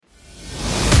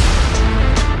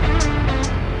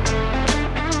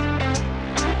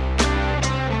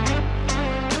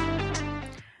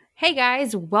Hey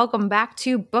guys, welcome back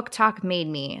to Book Talk Made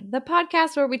Me, the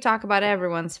podcast where we talk about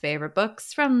everyone's favorite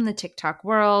books from the TikTok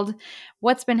world.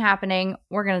 What's been happening?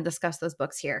 We're going to discuss those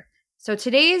books here. So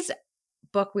today's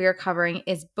book we are covering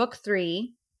is book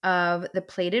 3 of the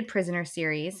Plated Prisoner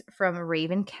series from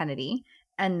Raven Kennedy,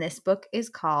 and this book is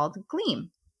called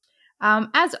Gleam.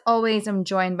 As always, I'm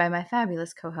joined by my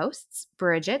fabulous co-hosts,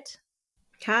 Bridget.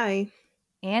 Hi.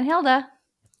 And Hilda.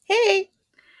 Hey.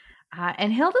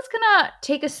 And Hilda's going to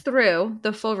take us through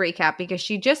the full recap because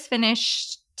she just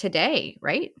finished today,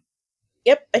 right?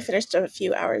 Yep, I finished a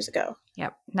few hours ago.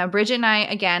 Yep. Now, Bridget and I,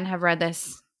 again, have read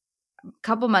this a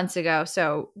couple months ago,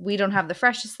 so we don't have the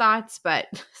freshest thoughts, but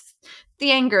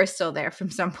the anger is still there from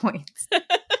some points.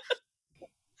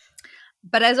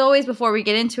 But as always, before we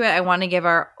get into it, I want to give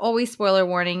our always spoiler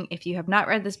warning. If you have not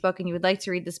read this book and you would like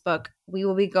to read this book, we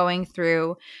will be going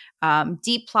through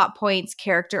deep plot points,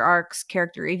 character arcs,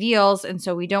 character reveals, and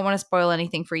so we don't want to spoil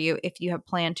anything for you if you have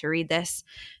planned to read this.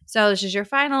 So this is your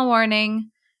final warning.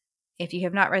 If you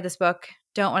have not read this book,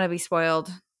 don't want to be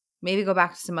spoiled, maybe go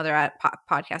back to some other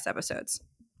podcast episodes.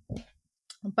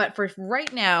 But for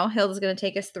right now, Hilda's going to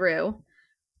take us through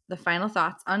the final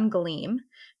thoughts on Gleam,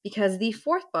 because the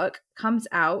 4th book comes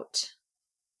out.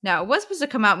 Now, it was supposed to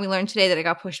come out, and we learned today that it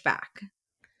got pushed back.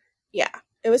 Yeah,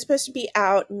 it was supposed to be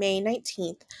out May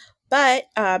 19th, but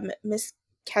Miss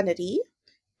Kennedy,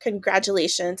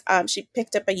 congratulations. She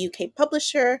picked up a UK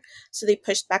publisher, so they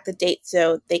pushed back the date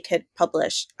so they could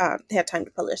publish. They had time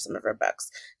to publish some of her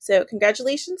books. So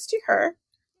congratulations to her.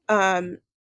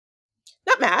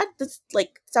 Not mad. This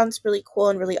sounds really cool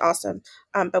and really awesome.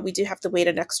 But we do have to wait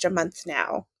an extra month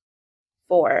now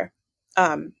for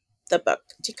the book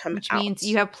to come out. Which means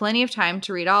you have plenty of time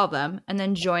to read all of them and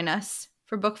then join us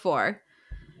for book 4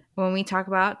 when we talk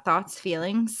about thoughts,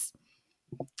 feelings,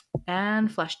 and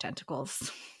flesh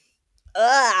tentacles.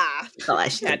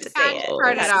 Flesh tentacles. You had to say it. You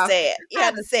had to say it. You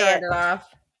had to say it.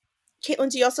 Caitlin,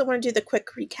 do you also want to do the quick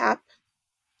recap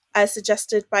as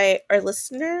suggested by our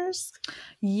listeners?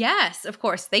 Yes, of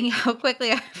course. Thank you. How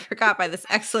quickly I forgot by this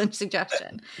excellent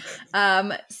suggestion.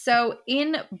 So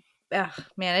in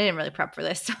man, I didn't really prep for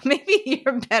this, so maybe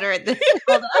you're better at this.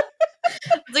 Hold on.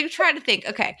 I was trying to think.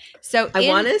 Okay, so I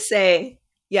want to say,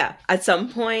 yeah, at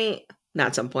some point,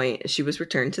 not some point, she was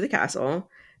returned to the castle.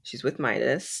 She's with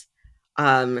Midas.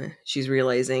 She's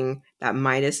realizing that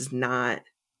Midas is not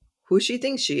who she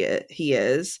thinks he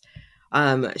is.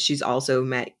 She's also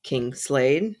met King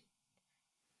Slade,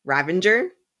 Ravenger.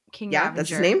 Ravager. That's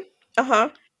his name.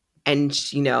 And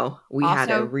we had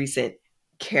a recent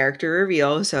character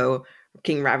reveal. So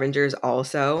King Ravenger is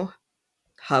also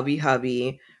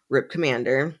hubby Rip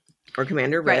Commander, or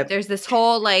Commander Rip. Right. There's this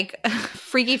whole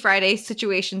Freaky Friday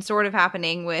situation sort of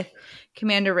happening with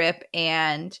Commander Rip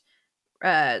and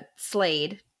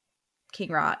Slade,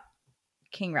 King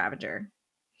Ravager.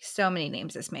 So many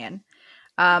names, this man.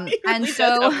 He really does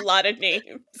have a lot of names.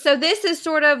 So this is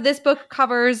this book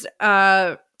covers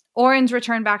Oren's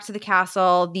return back to the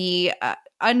castle, the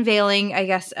unveiling, I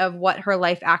guess, of what her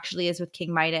life actually is with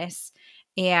King Midas,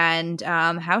 and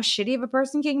how shitty of a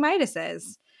person King Midas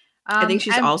is. I think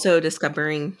she's also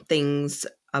discovering things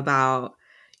about,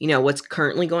 what's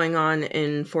currently going on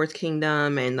in Fourth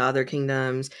Kingdom and the other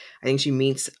kingdoms. I think she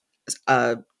meets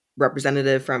a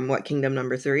representative from Kingdom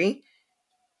number 3?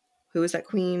 Who is that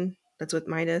queen that's with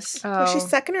Midas? Was she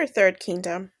 2nd or 3rd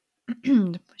kingdom?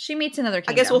 She meets another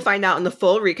kingdom. I guess we'll find out in the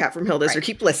full recap from Hilda, so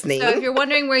keep listening. So if you're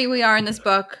wondering where we are in this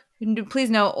book, please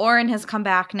know Oren has come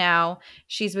back now.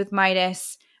 She's with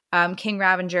Midas. King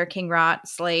Ravenger, King Rot,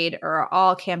 Slade are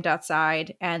all camped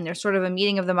outside, and there's sort of a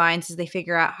meeting of the minds as they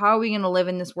figure out how are we going to live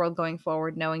in this world going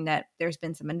forward, knowing that there's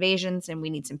been some invasions and we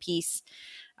need some peace,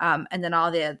 and then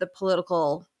all the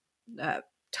political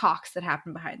talks that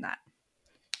happen behind that.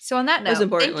 So on that note,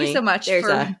 thank you so much. There's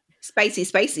a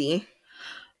spicy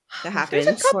that happens.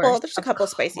 There's a couple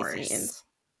spicy scenes.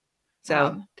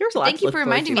 So there's a lot. Thank you for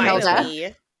reminding me,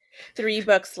 Hilda. 3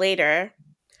 books later.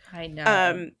 I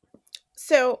know.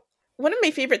 So one of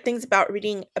my favorite things about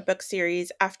reading a book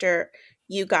series after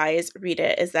you guys read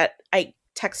it is that I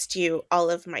text you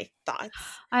all of my thoughts.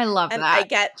 I love and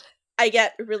that. I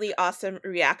get really awesome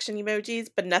reaction emojis,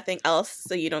 but nothing else,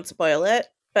 so you don't spoil it.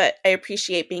 But I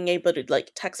appreciate being able to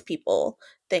text people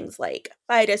things like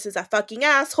Midas is a fucking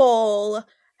asshole.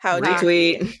 How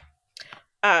retweet.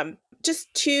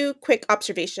 Just 2 quick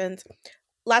observations.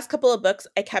 Last couple of books,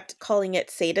 I kept calling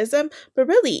it sadism, but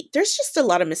really, there's just a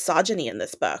lot of misogyny in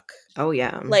this book. Oh,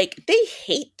 yeah. They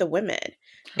hate the women.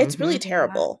 It's really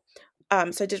terrible.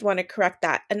 So I did want to correct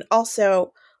that. And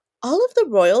also, all of the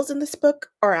royals in this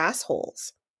book are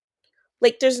assholes.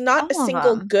 There's not a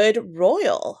single good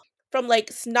royal. from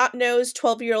like snot-nosed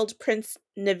 12-year-old Prince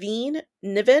Niven.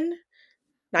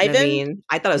 Naveen.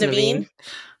 I thought it was Naveen. Naveen.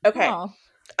 Okay.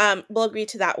 Oh, We'll agree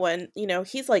to that one. You know,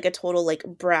 he's like a total like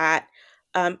brat.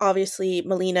 Obviously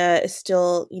Melina is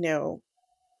still, you know,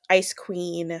 Ice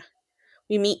Queen.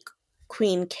 We meet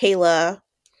Queen Kayla,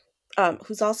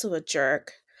 who's also a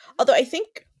jerk. Although I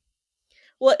think,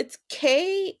 well, it's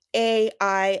Kaila.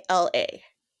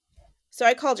 So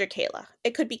I called her Kayla.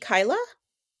 It could be Kyla?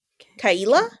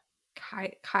 Kaila?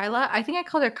 Kyla. I think I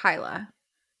called her Kyla.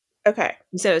 Okay.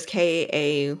 You said it was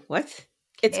K-A what?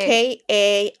 It's K-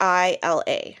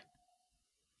 Kaila.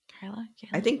 Kyla.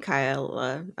 I think Kyle.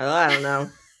 I don't know.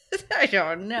 I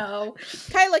don't know.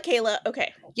 Kayla.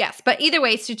 Okay. Yes, but either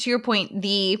way, so to your point,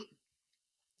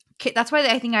 that's why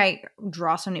I think I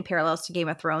draw so many parallels to Game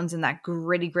of Thrones in that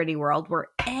gritty world where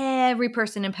every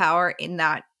person in power in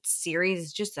that series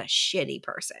is just a shitty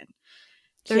person.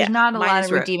 There's Yeah. not a lot Minus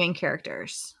of redeeming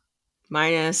characters.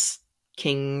 minus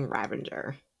King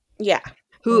Ravager, Yeah.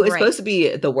 who is Right. supposed to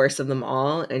be the worst of them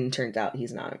all, and turns out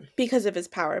he's not. Because of his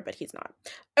power, but he's not.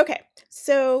 Okay,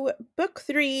 so book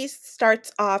 3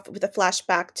 starts off with a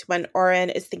flashback to when Oren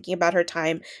is thinking about her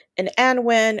time in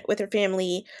Anwen with her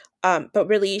family, but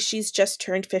really she's just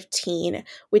turned 15,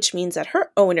 which means that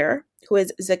her owner, who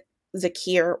is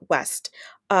Zakir West,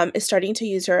 is starting to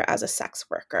use her as a sex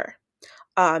worker.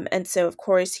 And so, of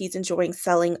course, he's enjoying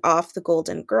selling off the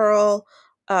Golden Girl.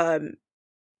 Um,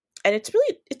 and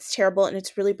it's terrible and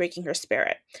it's really breaking her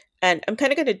spirit. And I'm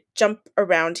kind of going to jump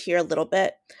around here a little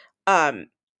bit. Um,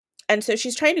 and so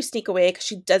she's trying to sneak away because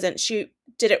she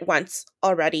did it once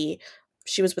already.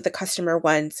 She was with a customer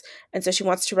once, and so she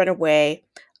wants to run away.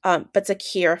 But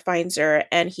Zakir finds her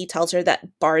and he tells her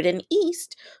that Barden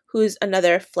East, who's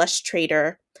another flesh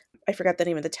trader, I forgot the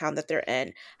name of the town that they're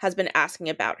in, has been asking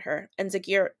about her. And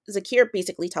Zakir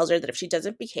basically tells her that if she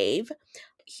doesn't behave,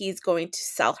 he's going to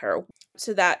sell her.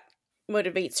 So that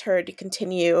motivates her to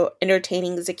continue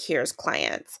entertaining Zakir's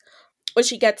clients. When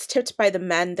she gets tipped by the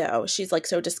men, though, she's like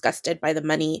so disgusted by the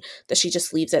money that she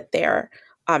just leaves it there.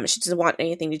 She doesn't want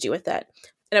anything to do with it.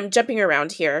 And I'm jumping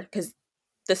around here because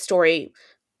this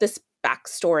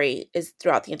backstory is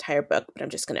throughout the entire book, but I'm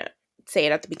just going to say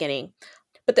it at the beginning.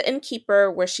 But the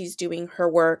innkeeper, where she's doing her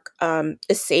work,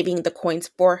 is saving the coins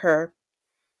for her.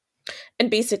 And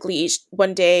basically,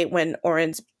 one day when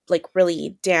Oren's like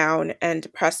really down and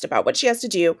depressed about what she has to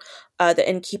do, the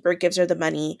innkeeper gives her the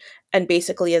money and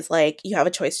basically is like, you have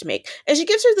a choice to make. And she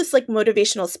gives her this like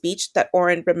motivational speech that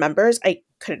Oren remembers. I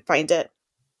couldn't find it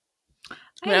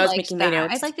when I was liked making my that. I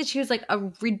notes. liked that she was like a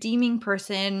redeeming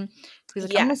person who's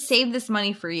like, I'm going to Yes. save this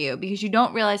money for you because you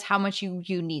don't realize how much you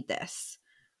need this.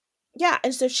 Yeah,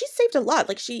 and so she saved a lot.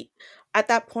 Like at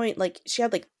that point, like she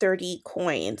had like 30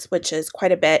 coins, which is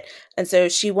quite a bit. And so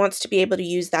she wants to be able to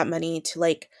use that money to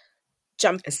like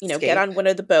jump, get Escape. on one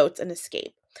of the boats and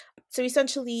escape. So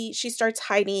essentially she starts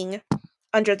hiding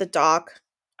under the dock.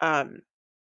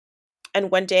 And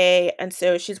one day, and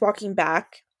so she's walking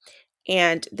back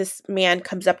and this man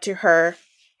comes up to her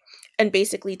and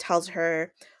basically tells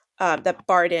her that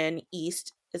Barden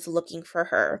East is looking for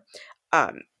her.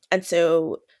 Um, and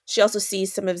so she also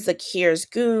sees some of Zakir's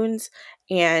goons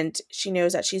and she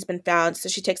knows that she's been found. So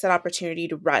she takes that opportunity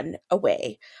to run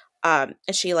away. And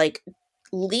she like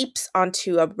leaps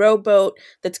onto a rowboat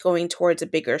that's going towards a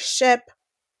bigger ship.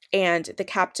 And the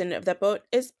captain of that boat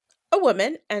is a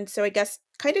woman. And so I guess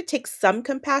kind of takes some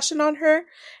compassion on her.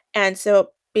 And so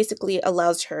basically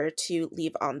allows her to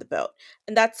leave on the boat.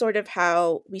 And that's sort of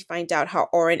how we find out how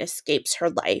Oren escapes her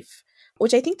life,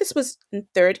 which I think this was in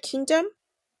Third Kingdom.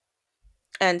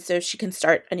 And so she can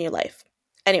start a new life.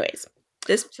 Anyways.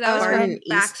 This So that was her Barden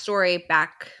East, backstory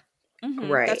back.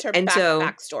 right? That's her And so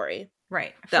backstory.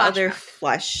 Right. the other Flashback.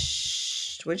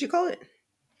 flesh. What'd you call it?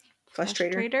 Flesh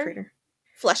trader. Trader.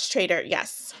 Flesh trader.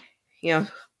 Yes. You know,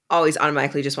 always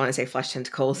automatically just want to say flesh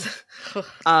tentacles.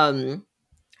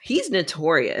 He's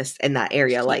notorious in that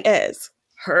area. He is.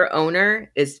 Her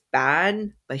owner is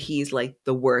bad, but he's like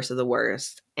the worst of the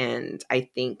worst. And I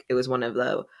think it was one of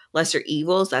the lesser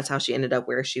evils. That's how she ended up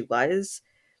where she was.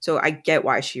 So I get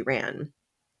why she ran.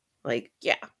 Like,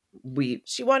 yeah,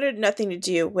 she wanted nothing to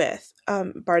do with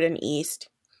Barden East.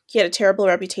 He had a terrible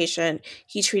reputation.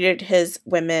 He treated his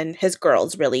women, his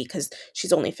girls really, because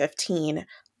she's only 15,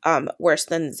 worse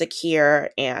than Zakir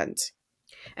and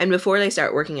before they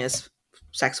start working as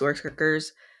sex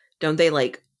workers, aren't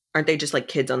they just like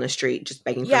kids on the street just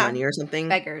begging for money or something?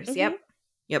 Beggars. Mm-hmm.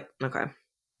 Yep. Okay.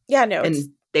 Yeah, no. And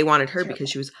they wanted her terrible. because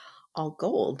she was all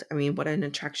gold. I mean, what an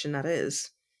attraction that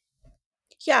is.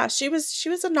 Yeah, she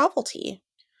was a novelty.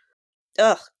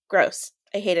 Ugh, gross.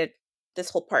 I hated this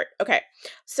whole part. Okay.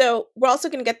 So we're also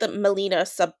going to get the Melina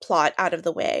subplot out of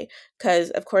the way because,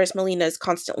 of course, Melina is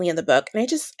constantly in the book. And I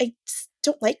just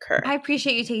don't like her. I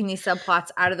appreciate you taking these subplots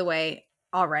out of the way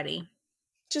already.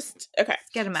 Just, okay. Let's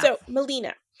get them out. So,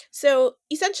 Melina. So,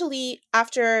 essentially,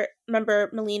 after, remember,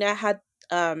 Melina had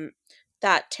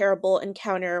that terrible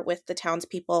encounter with the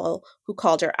townspeople who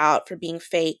called her out for being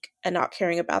fake and not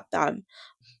caring about them.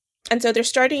 And so they're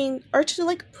starting or to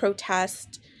like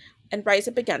protest and rise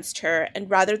up against her. And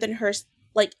rather than her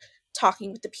like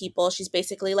talking with the people, she's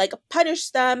basically like, punish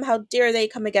them. How dare they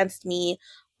come against me?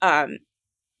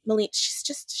 Melina,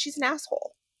 she's an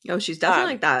asshole. Oh, she's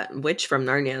definitely like that witch from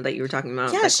Narnia that you were talking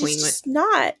about. Yeah, that she's queen just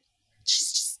not.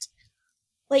 She's just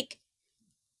like,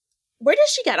 where does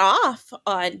she get off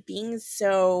on being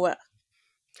so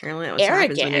Apparently, that was what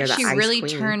happens when you're arrogant? the She ice really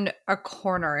queen. turned a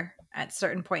corner at a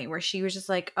certain point where she was just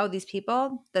like, oh, these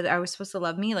people that I was supposed to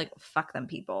love me, like, fuck them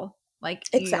people. Like,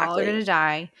 y'all are going to Exactly.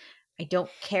 die. I don't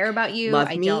care about you. Love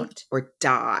I me don't. or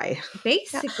die. Yeah. Like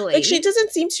she Basically.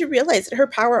 doesn't seem to realize that her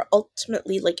power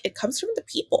ultimately, like, it comes from the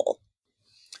people.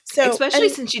 So, Especially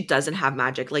and since she doesn't have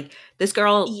magic. Like, this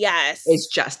girl is yes.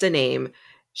 just a name.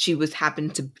 She was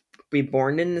happened to be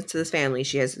born into this family.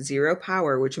 She has zero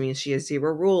power, which means she has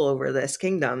zero rule over this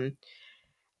kingdom.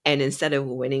 And instead of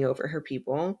winning over her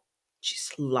people, she's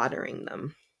slaughtering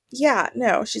them. Yeah,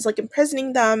 no, she's like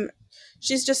imprisoning them.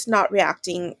 She's just not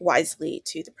reacting wisely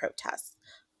to the protests.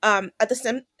 At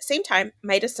the same time,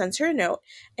 Midas sends her a note,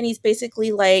 and he's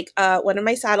basically like, one of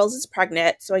my saddles is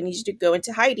pregnant, so I need you to go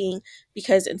into hiding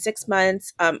because in 6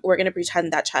 months, we're going to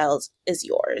pretend that child is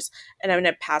yours. And I'm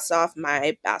going to pass off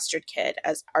my bastard kid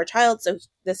as our child, so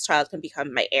this child can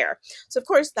become my heir. So, of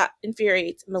course, that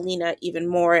infuriates Melina even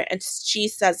more, and she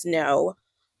says no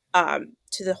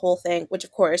to the whole thing, which,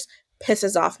 of course,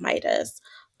 pisses off Midas.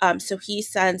 So he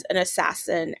sends an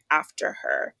assassin after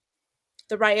her.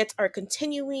 The riots are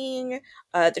continuing,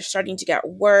 they're starting to get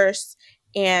worse,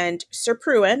 and Sir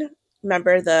Pruin,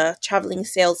 remember the traveling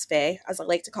sales fae, as I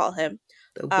like to call him,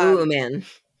 The woo um, man.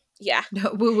 yeah,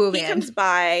 Woo woo, he man. comes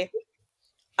by,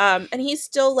 and he's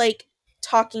still like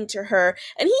talking to her,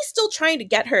 and he's still trying to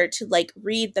get her to like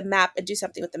read the map and do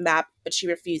something with the map, but she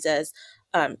refuses.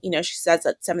 She says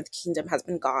that Seventh Kingdom has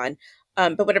been gone.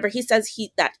 But whatever he says,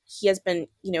 he has been,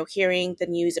 hearing the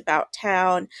news about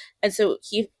town, and so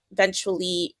he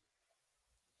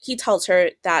tells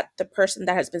her that the person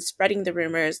that has been spreading the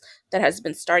rumors, that has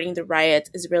been starting the riots,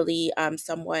 is really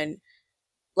someone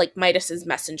like Midas's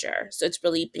messenger. So it's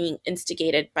really being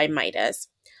instigated by Midas,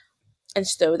 and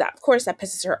so that, of course, that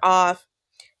pisses her off.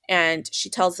 And she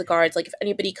tells the guards, like, if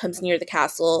anybody comes near the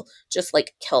castle, just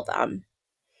like kill them.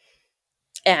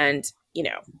 And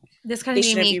This kind they of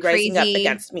gave shouldn't me be rising up crazy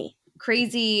against me.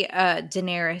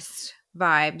 Daenerys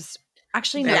vibes.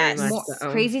 Actually, no, Very much more Yes.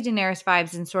 so. crazy Daenerys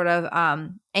vibes and sort of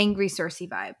angry Cersei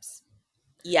vibes.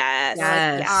 Yes. Where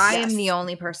like Yes. Yes. I am Yes. the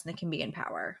only person that can be in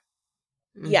power.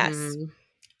 Yes. Mhm.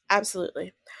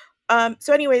 Absolutely.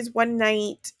 So anyways, one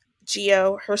night,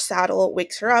 her saddle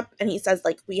wakes her up and he says,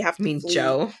 like, we have I to mean, flee.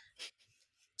 Joe.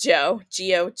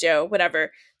 Joe,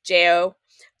 whatever. Jo.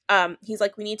 He's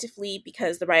like, we need to flee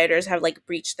because the rioters have like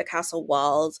breached the castle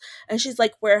walls. And she's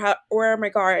like, where are my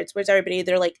guards? Where's everybody?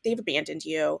 They're like, they've abandoned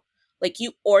you. Like,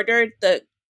 you ordered the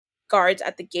guards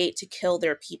at the gate to kill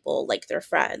their people, like their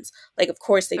friends. Like, of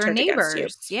course they They're turned against you.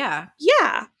 neighbors. Yeah.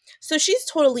 Yeah. So she's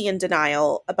totally in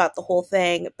denial about the whole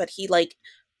thing, but he like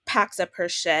packs up her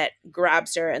shit,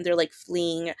 grabs her, and they're like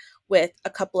fleeing with a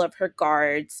couple of her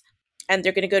guards. And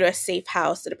they're going to go to a safe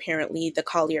house that apparently the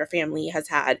Collier family has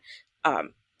had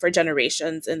for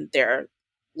generations in their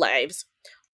lives.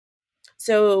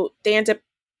 So they end up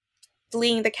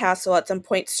fleeing the castle. At some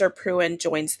point, Sir Pruin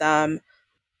joins them.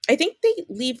 I think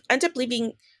they end up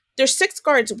leaving. There's 6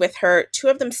 guards with her. 2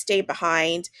 of them stay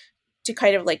behind to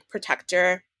kind of like protect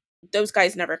her. Those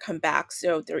guys never come back,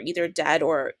 so they're either dead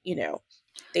or,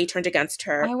 they turned against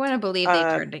her. I want to believe they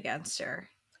turned against her.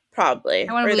 Probably.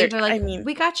 I want to Or believe they're, they're I like, mean,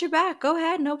 we got your back. Go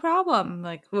ahead. No problem.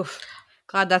 Like, oof.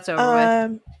 Glad that's over with.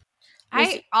 let me I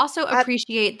see. also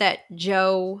appreciate that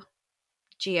Geo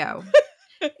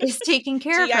is taking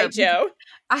care of G.I. her. Joe.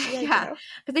 G.I. Yeah, Joe.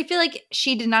 because I feel like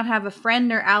she did not have a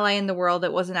friend or ally in the world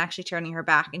that wasn't actually turning her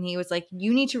back. And he was like,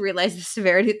 you need to realize the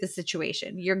severity of the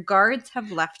situation. Your guards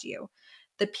have left you.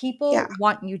 The people Yeah.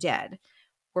 want you dead.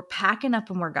 We're packing up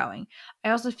and we're going.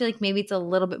 I also feel like maybe it's a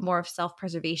little bit more of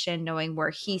self-preservation, knowing where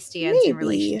he stands in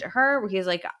relation Maybe. to her, where he's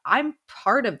like, I'm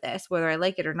part of this, whether I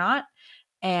like it or not.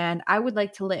 And I would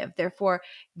like to live. Therefore,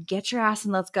 get your ass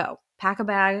and let's go. Pack a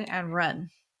bag and run.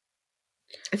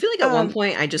 I feel like at one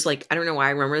point I just like, I don't know why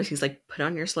I remember this. He's like, put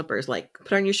on your slippers, like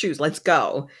put on your shoes, let's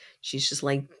go. She's just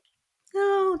like,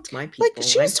 out, my Like, people.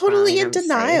 she was I'm totally fine. in I'm safe.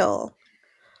 denial.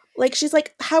 Like, she's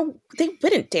like, how they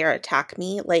wouldn't dare attack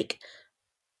me. Like,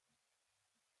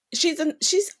 she's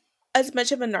as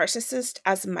much of a narcissist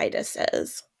as Midas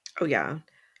is. Oh yeah,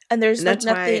 And there's and like that's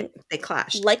why nothing they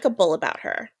clashed. likable about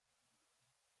her.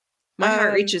 My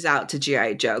heart reaches out to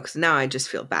GI Joe because now I just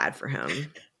feel bad for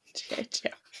him. G.I. Joe.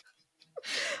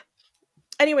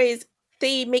 Anyways,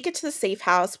 they make it to the safe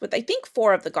house with I think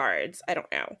 4 of the guards. I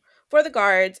don't know. 4 of the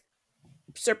guards,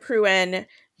 Sir Pruin,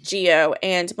 Geo,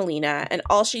 and Melina, and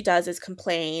all she does is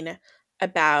complain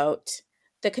about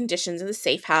the conditions in the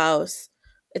safe house.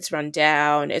 It's run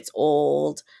down, it's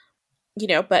old,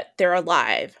 but they're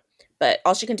alive. But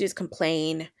all she can do is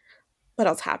complain. What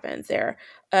else happens there?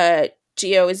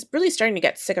 Geo is really starting to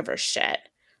get sick of her shit.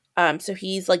 So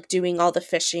he's like doing all the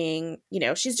fishing.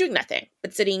 She's doing nothing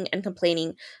but sitting and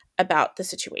complaining about the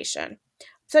situation.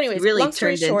 So, He anyways, really long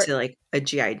story turned short, into like a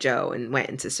GI Joe and went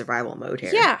into survival mode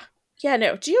here. yeah,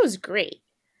 no, Geo's great.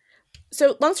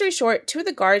 So, long story short, 2 of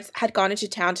the guards had gone into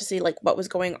town to see like what was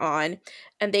going on,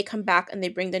 and they come back and they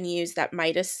bring the news that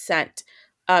Midas sent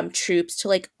troops to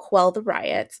like quell the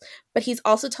riots, but he's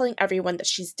also telling everyone that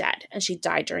she's dead and she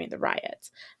died during the riots.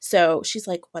 So she's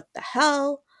like, "What the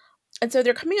hell?" And so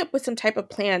they're coming up with some type of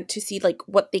plan to see like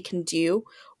what they can do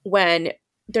when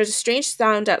there's a strange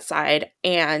sound outside,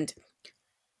 and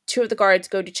 2 of the guards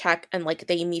go to check and like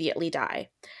they immediately die.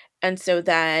 And so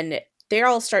then they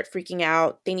all start freaking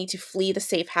out. They need to flee the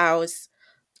safe house.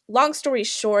 Long story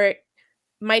short,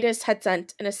 Midas had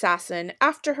sent an assassin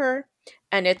after her,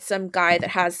 and it's some guy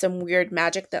that has some weird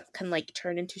magic that can like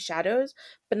turn into shadows,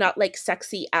 but not like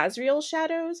sexy Asriel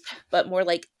shadows, but more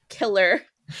like killer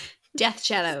Death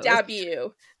shadows. stab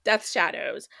you death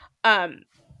shadows.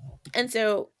 And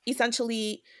so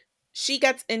essentially she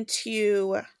gets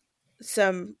into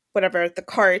some whatever the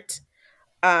cart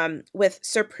with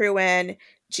Sir Pruin.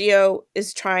 Geo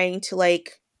is trying to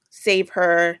like save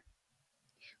her.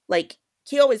 Like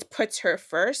he always puts her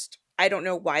first. I don't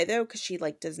know why though, because she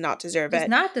like does not deserve Does it.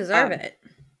 not deserve it.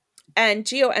 And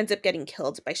Geo ends up getting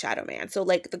killed by Shadow Man. So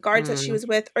like the guards that she was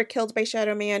with are killed by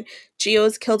Shadow Man.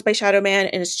 Geo's killed by Shadow Man,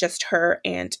 and it's just her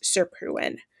and Sir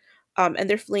Pruin. And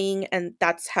they're fleeing, and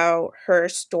that's how her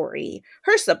story,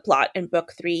 her subplot in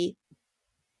book 3,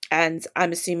 and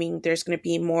I'm assuming there's going to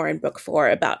be more in book 4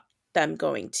 about them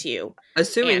going to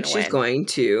Assuming she's Anowin. going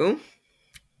to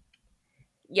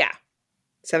Yeah.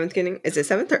 7th Kingdom. Is it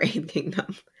 7th or 8th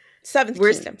Kingdom? Seventh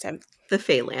Where's Kingdom. the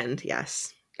Feyland?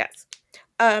 Yes. Yes.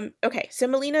 Okay, so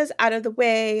Melina's out of the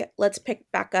way. Let's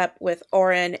pick back up with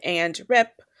Oren and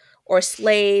Rip, or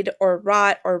Slade, or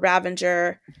Rot, or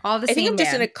Ravenger. All the I think same I'm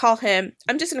just man.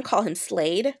 gonna call him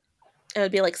Slade. And it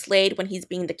would be like Slade when he's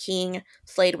being the king,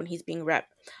 Slade when he's being Rip.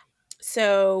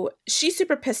 So she's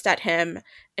super pissed at him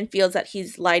and feels that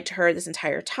he's lied to her this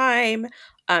entire time.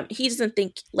 He doesn't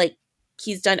think like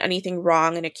he's done anything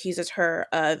wrong and accuses her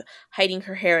of hiding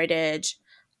her heritage.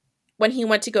 When he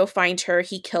went to go find her,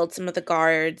 he killed some of the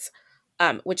guards,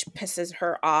 which pisses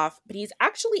her off. But he's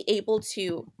actually able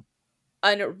to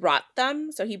unrot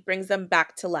them, so he brings them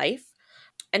back to life.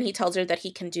 And he tells her that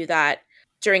he can do that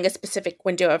during a specific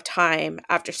window of time.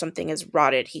 After something is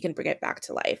rotted, he can bring it back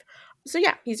to life. So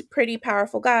yeah, he's a pretty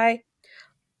powerful guy.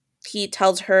 He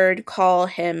tells her to call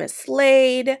him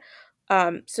Slade.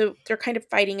 So they're kind of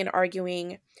fighting and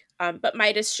arguing. But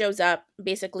Midas shows up,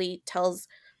 basically tells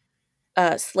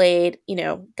Slade,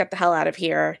 get the hell out of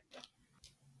here.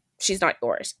 She's not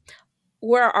yours.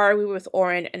 Where are we with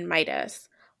Oren and Midas?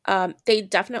 They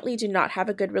definitely do not have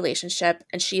a good relationship,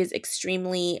 and she is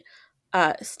extremely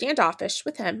standoffish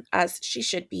with him, as she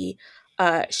should be.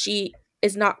 She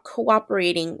is not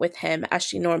cooperating with him as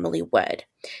she normally would.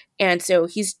 And so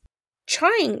he's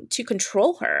trying to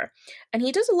control her, and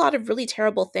he does a lot of really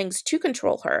terrible things to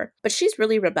control her, but she's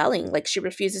really rebelling. Like, she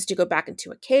refuses to go back into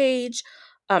a cage.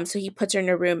 So he puts her in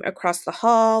a room across the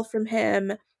hall from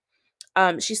him.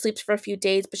 She sleeps for a few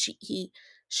days, but she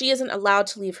isn't allowed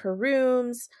to leave her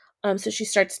rooms. So she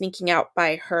starts sneaking out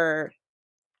by her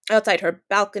outside her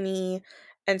balcony,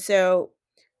 and so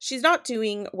she's not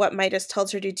doing what Midas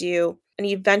tells her to do. And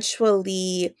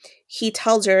eventually, he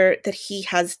tells her that he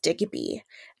has Digby,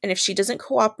 and if she doesn't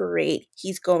cooperate,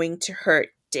 he's going to hurt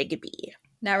Digby.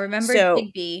 Now, remember, So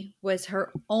Digby was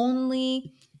her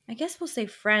only, I guess we'll say,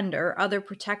 friend or other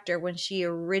protector when she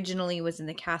originally was in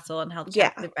the castle and held yeah,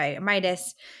 captive by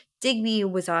Midas. Digby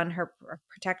was on her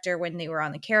protector when they were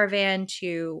on the caravan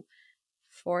to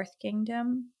Fourth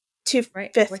Kingdom, to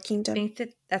right? Fifth Kingdom,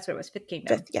 Fifth, that's what it was, Fifth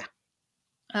Kingdom. Fifth, yeah.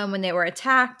 When they were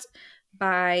attacked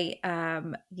by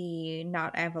the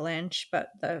not avalanche, but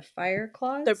the fire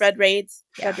claws. The red raids.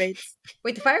 Yeah. Red raids.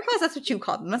 Wait, the fire claws, that's what you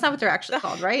called them. That's not what they're actually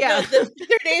called, right? Yeah. No,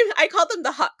 their name, I call them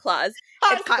the hot claws.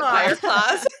 It's hot fire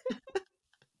claws.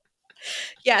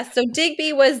 Yeah, so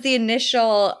Digby was the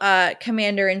initial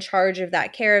commander in charge of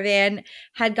that caravan,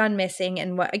 had gone missing,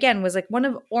 and again was like one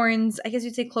of Oren's, I guess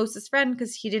you'd say, closest friend,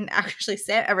 because he didn't actually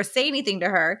ever say anything to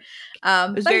her.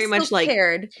 It was but very he still much like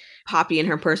cared. Poppy and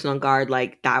her personal guard,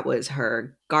 like that was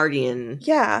her guardian.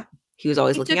 Yeah. He was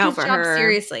always He looking took out his for job her.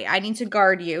 seriously. I need to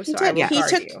guard you, so I will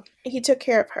guard you. He took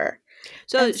care of her.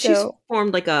 So And she's so-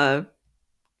 formed like I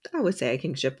would say, a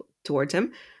kingship towards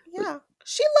him. Yeah.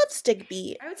 She loves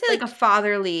Digby. I would say like a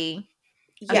fatherly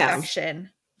Yes. affection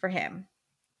for him.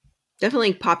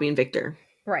 Definitely Poppy and Victor.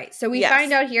 Right. So we Yes.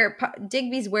 find out here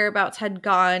Digby's whereabouts had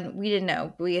gone. We didn't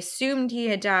know. We assumed he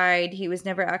had died. He was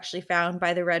never actually found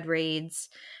by the Red Raids.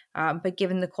 But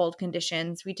given the cold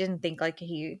conditions, we didn't think like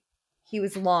he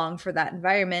was long for that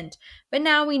environment. But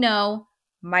now we know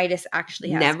Midas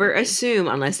actually has Never Digby. assume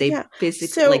unless they Yeah. physically,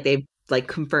 So- like they've like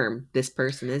confirmed this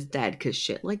person is dead, because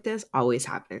shit like this always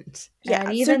happens. Yeah. And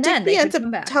So even then, Digby they ends could up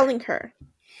come back. telling her.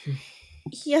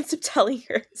 He ends up telling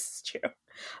her, this is true,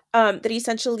 that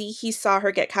essentially he saw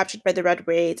her get captured by the Red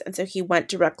Raids, and so he went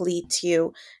directly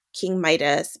to King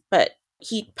Midas, but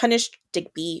he punished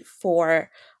Digby for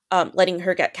letting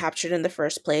her get captured in the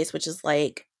first place, which is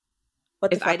like,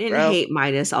 what the If fuck, I didn't bro? hate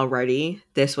Midas already,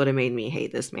 this would have made me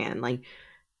hate this man. Like,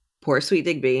 poor sweet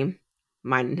Digby,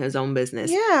 minding his own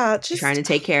business, Yeah, just trying to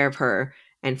take care of her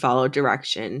and follow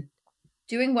direction.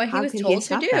 Doing what he How was could he told to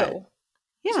stop do. that?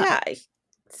 Yeah.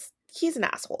 he's an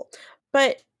asshole.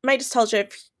 But Midas tells her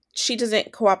if she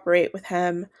doesn't cooperate with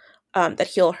him, that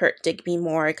he'll hurt Digby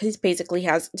more, because he basically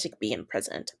has Digby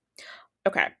imprisoned.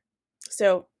 Okay,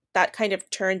 so that kind of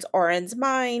turns Oren's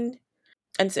mind,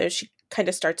 and so she kind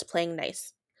of starts playing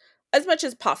nice. As much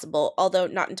as possible, although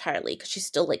not entirely, because she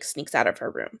still like sneaks out of her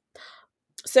room.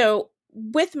 So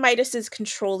with Midas's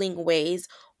controlling ways,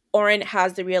 Oren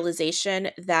has the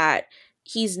realization that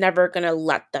he's never gonna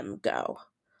let them go.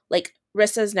 Like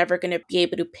Rissa's never gonna be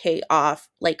able to pay off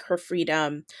like her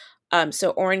freedom.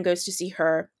 So Oren goes to see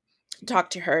her, talk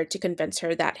to her to convince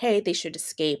her that hey, they should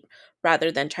escape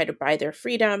rather than try to buy their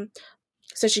freedom.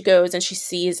 So she goes and she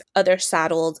sees other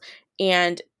saddles,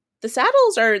 and the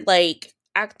saddles are like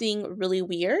acting really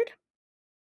weird,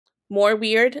 more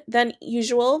weird than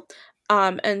usual.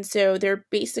 And so they're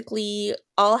basically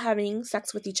all having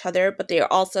sex with each other, but they are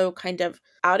also kind of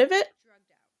out of it.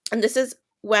 And this is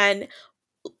when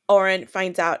Oren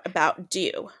finds out about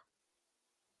Dew.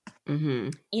 Mm-hmm.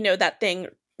 You know, that thing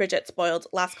Bridget spoiled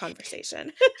last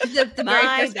conversation. The very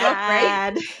My first book,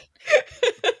 right? bad.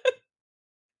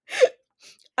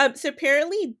 So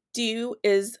apparently Dew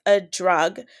is a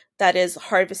drug that is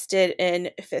harvested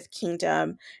in Fifth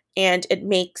Kingdom, and it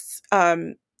makes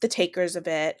the takers of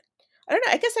it, I don't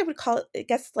know, I guess I would call it, I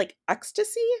guess, like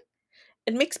ecstasy.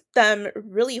 It makes them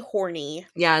really horny.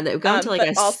 Yeah, they've gone to like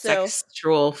but a also-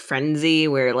 sexual frenzy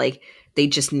where like they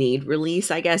just need release,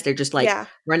 I guess. They're just like Yeah.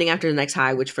 running after the next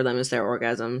high, which for them is their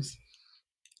orgasms.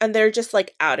 And they're just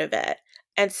like out of it.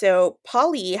 And so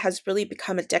Polly has really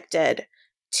become addicted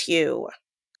to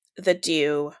the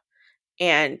Dew.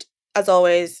 And as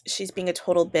always, she's being a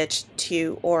total bitch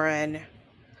to Oren.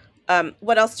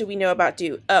 What else do we know about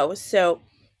Dew? Oh, so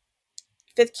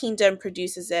Fifth Kingdom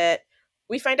produces it.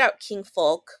 We find out King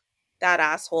Folk, that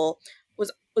asshole,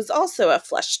 was also a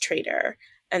flesh trader.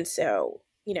 And so,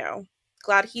 you know,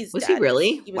 glad he's Was dead. he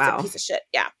really? He was Wow. a piece of shit.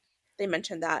 Yeah. They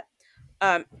mentioned that.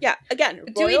 Yeah, again,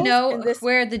 Do we royals know in this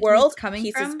where the world Dew's coming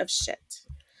pieces from? of shit.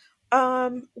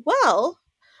 Well,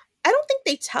 I don't think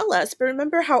they tell us, but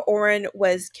remember how Oren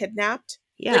was kidnapped?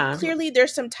 Yeah. Like clearly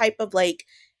there's some type of like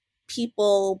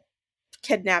people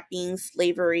kidnapping,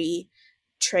 slavery,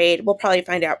 trade. We'll probably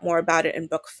find out more about it in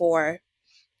book 4.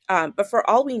 But for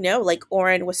all we know, like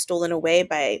Oren was stolen away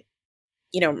by,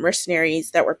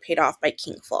 mercenaries that were paid off by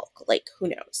King Folk. Like, who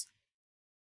knows?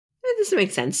 It doesn't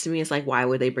make sense to me. It's like, why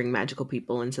would they bring magical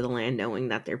people into the land knowing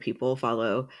that their people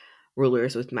follow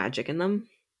rulers with magic in them?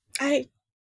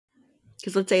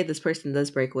 Because let's say this person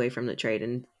does break away from the trade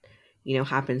and,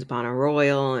 happens upon a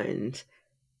royal and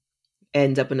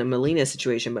ends up in a Melina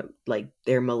situation, but like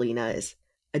their Melina is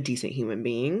a decent human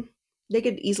being, they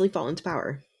could easily fall into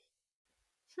power.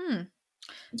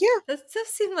 Yeah. This does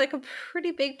seem like a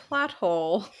pretty big plot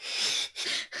hole.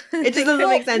 It just doesn't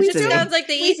make sense It to just me. sounds like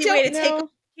the We easy way to don't take know. over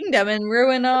the kingdom and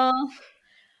ruin all.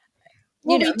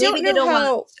 Well, we maybe don't they know don't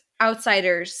how want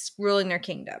outsiders ruling their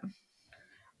kingdom.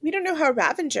 we don't know how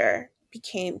Ravenger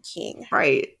became king.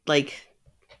 Right. Like,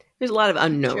 there's a lot of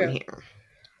unknown True. here.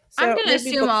 I'm So going to maybe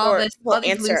assume book four will all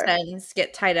these loose answer. ends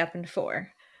get tied up in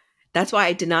 4. That's why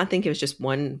I did not think it was just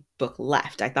one book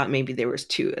left. I thought maybe there was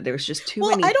 2. There was just too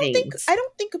Well, many things. I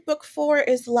don't think book 4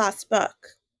 is the last book,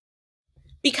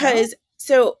 No? because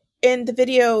so in the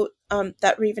video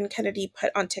that Raven Kennedy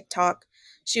put on TikTok,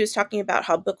 she was talking about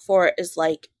how book 4 is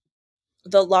like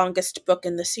the longest book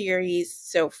in the series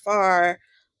so far,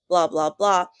 blah blah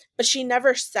blah. But she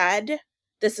never said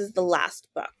this is the last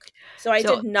book. So I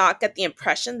So did not get the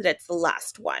impression that it's the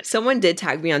last one. someone did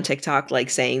tag me on TikTok, like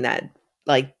saying that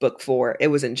like book 4, it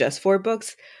wasn't just 4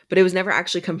 books, but it was never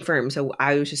actually confirmed. So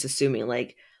I was just assuming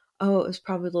like, oh, it was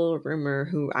probably a little rumor.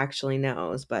 Who actually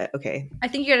knows? But okay. I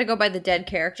think you got to go by the dead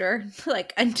character.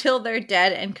 Like, until they're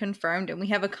dead and confirmed and we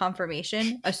have a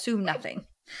confirmation, assume nothing.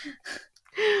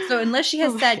 So unless she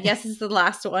has said, Okay. yes, this is the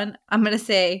last one, I'm going to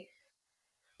say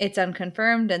it's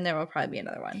unconfirmed and there will probably be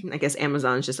another one. I guess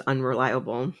Amazon's just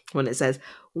unreliable when it says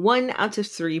 1 out of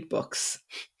 3 books.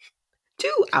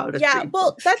 2 out of Yeah, 3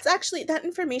 well, books. that's actually, that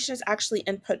information is actually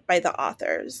input by the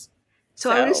authors.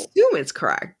 So I would So, assume it's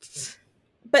correct.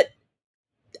 but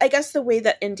I guess the way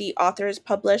that indie authors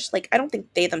publish, like, I don't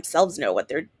think they themselves know what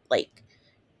they're like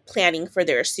planning for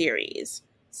their series.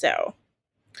 So,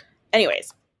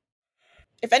 anyways,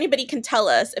 if anybody can tell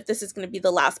us if this is going to be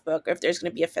the last book or if there's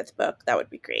going to be a 5th book, that would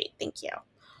be great. Thank you.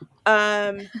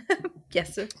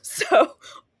 Yes, sir. So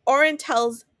Oren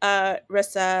tells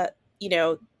Rissa,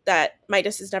 that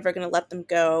Midas is never going to let them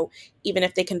go, even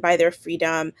if they can buy their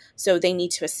freedom. So they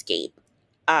need to escape.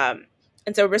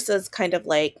 And so Rissa's kind of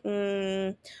like,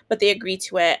 but they agree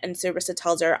to it. And so Rissa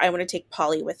tells her, I want to take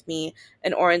Polly with me.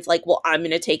 And Oren's like, well, I'm going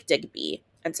to take Digby.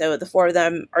 And so the 4 of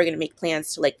them are going to make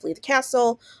plans to like flee the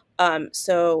castle.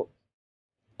 So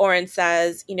Oren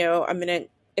says, I'm going to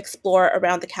explore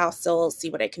around the castle, see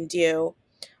what I can do.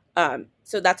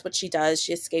 So that's what she does.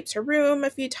 She escapes her room a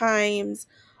few times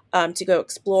to go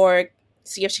explore,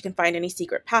 see if she can find any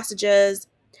secret passages.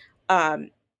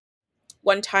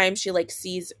 One time she like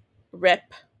sees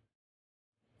Rip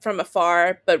from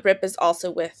afar, but Rip is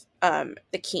also with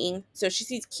the king. So she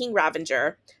sees King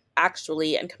Ravenger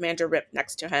actually and Commander Rip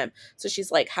next to him. So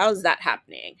she's like, how's that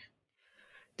happening?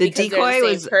 The Because they're the decoy same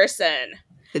was person.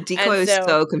 the decoy And was so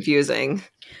so confusing.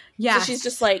 Yeah. So she's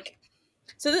just like,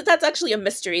 so that's actually a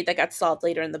mystery that gets solved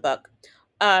later in the book.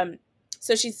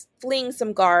 So she's fleeing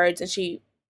some guards and she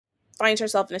finds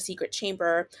herself in a secret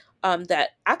chamber that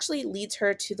actually leads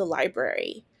her to the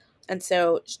library. And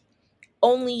so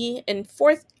only in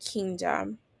Fourth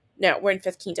Kingdom, no, we're in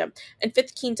Fifth Kingdom. In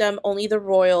Fifth Kingdom, only the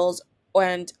royals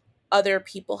and other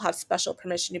people have special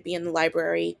permission to be in the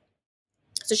library.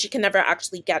 So she can never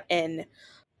actually get in.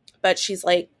 But she's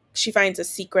like, she finds a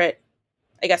secret,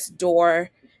 I guess, door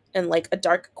in like a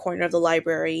dark corner of the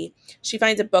library. She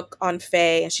finds a book on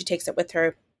Fae and she takes it with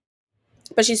her.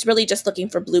 But she's really just looking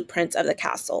for blueprints of the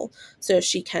castle so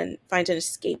she can find an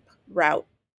escape route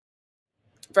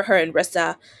for her and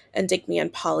Rissa and Digby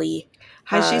and Polly.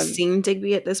 Has she seen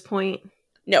Digby at this point?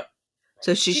 No.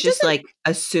 So she's She just doesn't. like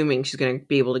assuming she's going to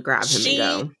be able to grab him and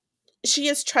go. She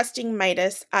is trusting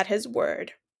Midas at his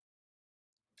word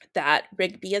that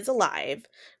Rigby is alive.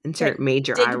 Insert That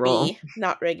major eye roll. Digby,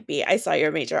 not Rigby, I saw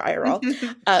your major eye roll.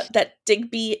 That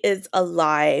Digby is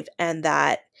alive and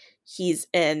that he's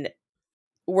in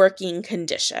working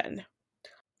condition.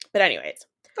 But anyways.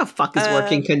 The fuck is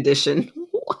working condition?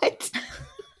 What?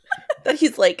 That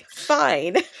he's like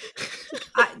fine.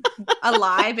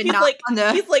 Alive and he's not like, on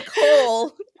the he's like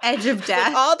whole. edge of death.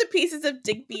 Like all the pieces of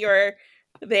Digby are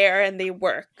there and they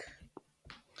work.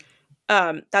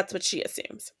 That's what she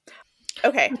assumes.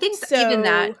 Okay. I think so even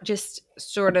that just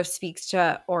sort of speaks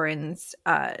to Oren's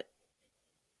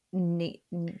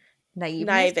naiveness.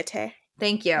 naivete.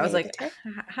 Thank you. I was like, Naivete.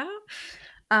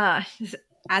 how? Just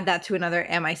add that to another.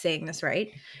 Am I saying this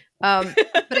right? But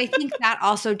I think that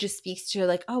also just speaks to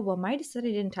like, oh, well, Midas said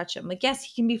I didn't touch him. Like, yes,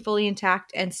 he can be fully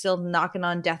intact and still knocking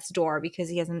on death's door because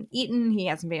he hasn't eaten, he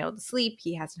hasn't been able to sleep,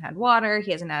 he hasn't had water,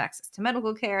 he hasn't had access to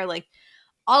medical care. Like,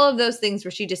 all of those things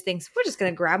where she just thinks we're just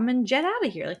gonna grab him and jet out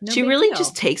of here. Like, no, she big really deal.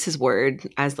 just takes his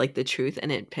word as like the truth,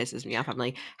 and it pisses me off. I'm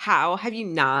like, how have you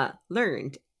not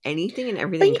learned? Anything and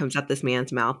everything comes out this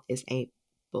man's mouth is a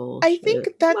bullshit. I think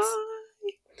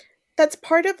that's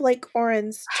part of like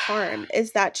Oren's charm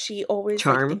is that she always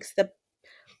like thinks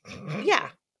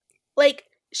like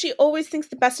she always thinks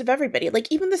the best of everybody. Like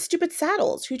even the stupid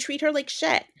saddles who treat her like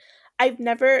shit.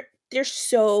 They're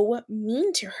so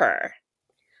mean to her.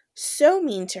 So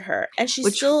mean to her. And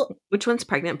she's which one's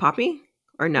pregnant? Poppy?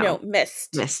 Or no? No,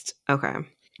 Mist. Mist. Okay.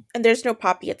 And there's no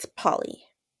Poppy, it's Polly.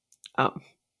 Oh.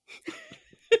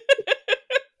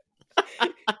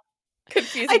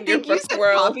 confusing your think you book said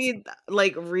world. Poppy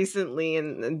like recently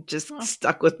and just Oh.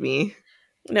 stuck with me.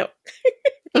 No,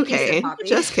 You said Okay, Poppy.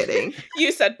 just kidding.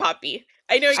 you said Poppy.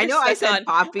 I know you're I know I stuck said on.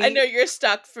 Poppy. I know you're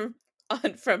stuck from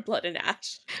Blood and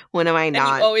Ash, When am I and you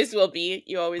not? always will be.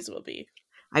 You always will be.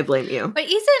 I blame you. But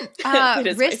isn't It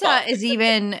is my fault. Rissa is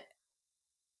even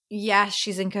yes,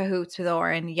 she's in cahoots with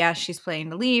Oren. Yes, she's playing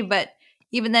the lead, but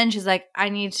even then she's like, I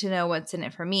need to know what's in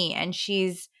it for me. And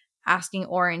she's asking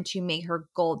Oren to make her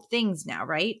gold things now,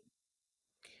 right?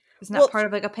 Isn't that Well, part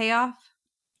of like a payoff?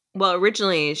 Well,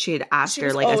 originally she had asked she her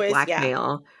was like as always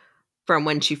blackmail from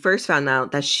when she first found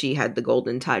out that she had the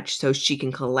golden touch, so she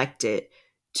can collect it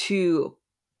to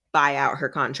buy out her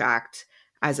contract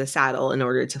as a saddle in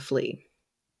order to flee.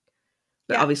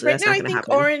 But yeah. obviously Right that's now, not I going to think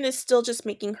happen. Oren is still just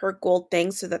making her gold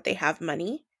things so that they have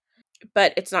money,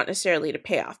 but it's not necessarily to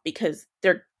pay off because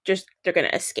they're going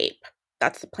to escape.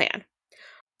 That's the plan.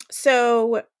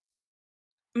 So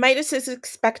Midas is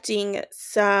expecting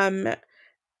some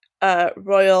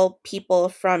royal people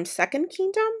from Second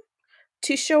Kingdom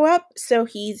to show up, so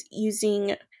he's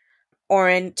using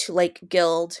Oren to like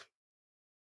gild,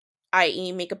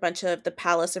 i.e., make a bunch of the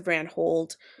Palace of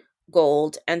Ranhold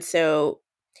gold, and so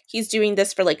he's doing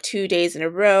this for like 2 days in a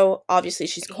row. Obviously,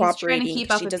 she's He's trying to cooperating keep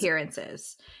because up she doesn't.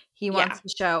 appearances. He Yeah, wants to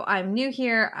show I'm new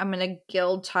here. I'm going to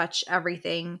guild touch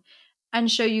everything and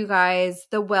show you guys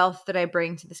the wealth that I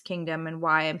bring to this kingdom and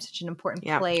why I'm such an important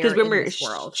Yeah, player because in remember this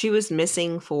world. she was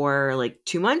missing for like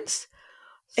 2 months,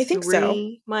 I think so.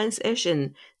 3 months ish,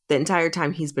 and the entire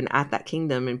time he's been at that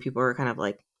kingdom, and people were kind of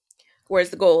like, Where's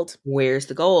the gold? "Where's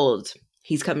the gold?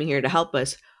 He's coming here to help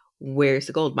us. Where's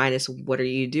the gold? Minus, what are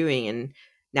you doing?" And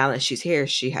now that she's here,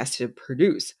 she has to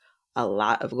produce a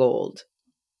lot of gold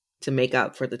to make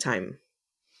up for the time.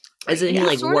 Right. Isn't he He's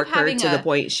like sort of work her having to the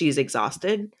point she's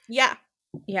exhausted? Yeah,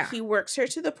 yeah. he works her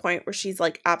to the point where she's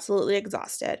like absolutely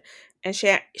exhausted, and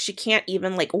she can't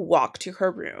even like walk to her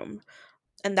room.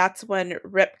 And that's when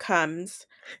Rip comes,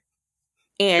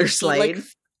 Or and he like Slade?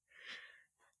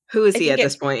 Who is I he think at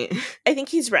this it point? I think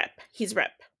he's Rip. He's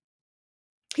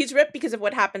Rip because of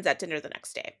what happens at dinner the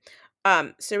next day.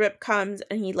 So Rip comes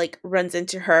and he like runs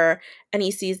into her, and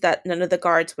he sees that none of the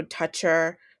guards would touch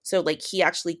her. So like he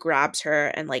actually grabs her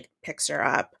and like picks her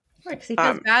up. Right, because he feels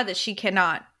Um, bad that she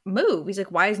cannot move. He's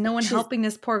like, why is no one she's helping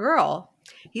this poor girl?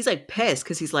 He's like pissed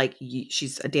because he's like,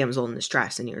 she's a damsel in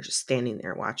distress, and you're just standing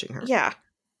there watching her. yeah.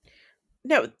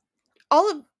 No,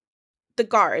 all of the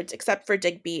guards except for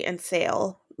Digby and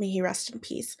Sale, may he rest in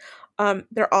peace.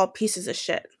 They're all pieces of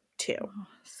shit too. Oh,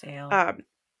 Sale.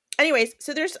 Anyways,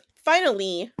 so there's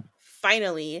finally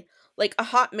like a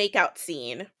hot makeout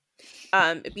scene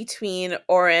between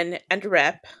Oren and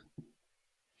Rip.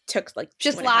 Took like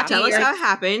Just 2.5 laughing. Tell us years how it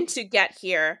happened. to get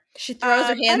here. She throws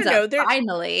her I hands don't know, up.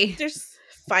 Finally. There's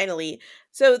finally.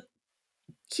 So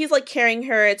he's like carrying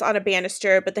her, it's on a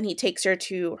banister, but then he takes her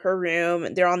to her room,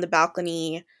 and they're on the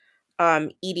balcony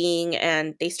eating,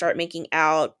 and they start making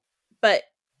out, but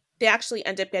they actually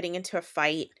end up getting into a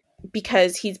fight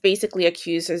because he's basically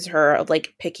accuses her of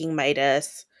like picking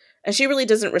Midas, and she really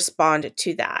doesn't respond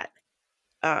to that.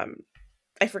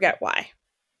 I forget why.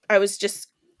 I was just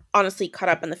honestly caught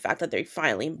up in the fact that they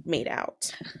finally made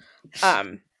out.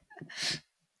 It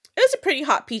was a pretty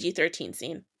hot PG-13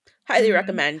 scene. Highly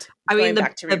recommend going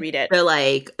back to reread it. The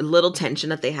like little tension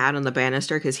that they had on the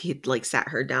banister, because he like sat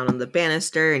her down on the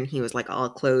banister and he was like all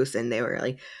close, and they were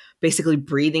like basically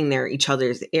breathing their each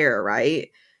other's air, right?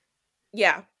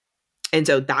 Yeah. And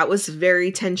so that was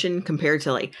very tension compared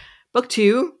to like book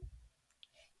 2.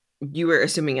 You were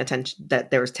assuming attention that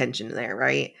there was tension there,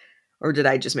 right? Or did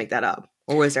I just make that up?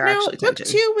 Or was there No, actually tension?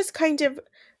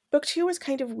 book two was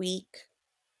kind of weak.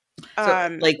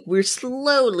 So, like we're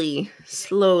slowly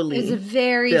It was a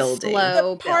very building.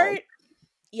 slow build.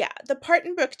 The part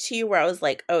in book 2 where I was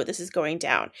like, oh, this is going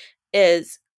down,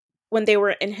 is when they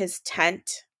were in his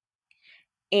tent,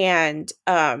 and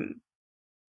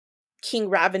King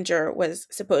Ravenger was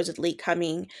supposedly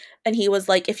coming, and he was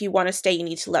like, if you want to stay, you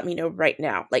need to let me know right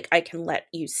now. Like, I can let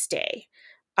you stay.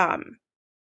 And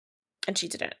she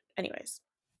didn't. Anyways.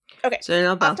 Okay. So they're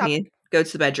on the balcony, go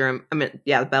to the bedroom. I mean,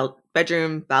 yeah, the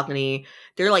bedroom, balcony.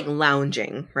 They're like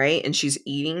lounging, right? And she's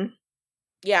eating.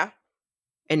 Yeah.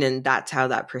 And then that's how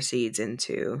that proceeds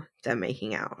into them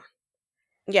making out.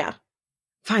 Yeah.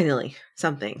 Finally,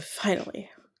 something. Finally.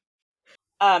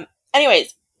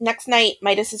 Anyways, next night,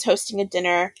 Midas is hosting a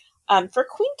dinner for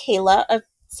Queen Kayla of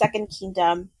Second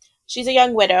Kingdom. She's a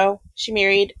young widow. She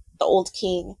married the old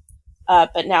king,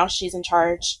 but now she's in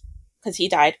charge because he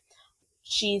died.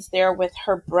 She's there with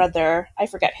her brother. I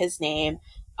forget his name.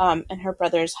 And her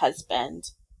brother's husband.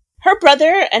 Her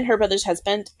brother and her brother's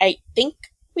husband, I think,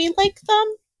 we like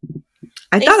them.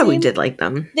 I They thought we seem did like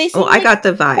them. they Well, seem I like got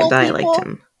the vibe cool that I liked people.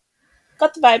 him.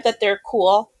 Got the vibe that they're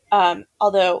cool.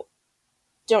 Although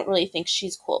don't really think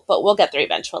she's cool, but we'll get there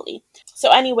eventually. So,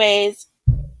 anyways,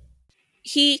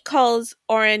 he calls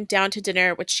Oren down to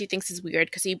dinner, which she thinks is weird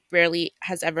because he rarely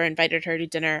has ever invited her to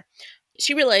dinner.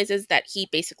 She realizes that he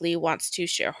basically wants to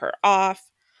show her off.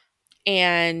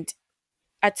 And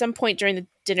at some point during the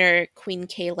dinner, Queen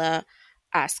Kayla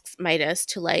asks Midas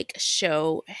to like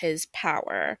show his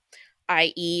power,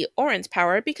 i.e., Oren's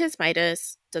power, because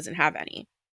Midas doesn't have any.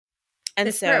 And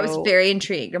This part was so very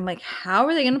intrigued. I'm like, how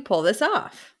are they going to pull this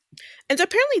off? And so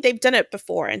apparently they've done it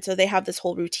before. And so they have this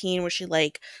whole routine where she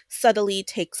like subtly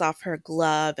takes off her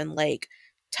glove and like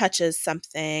touches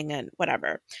something and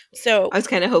whatever. So I was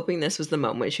kind of hoping this was the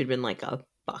moment she'd been like, "A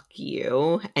fuck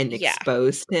you," and yeah.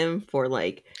 exposed him for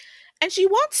like. And she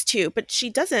wants to, but she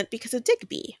doesn't because of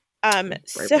Digby.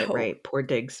 Right. Poor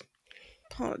Diggs.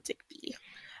 Poor Digby.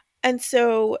 And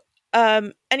so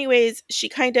anyways, she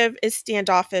kind of is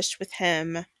standoffish with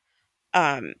him.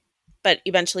 But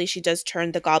eventually she does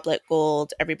turn the goblet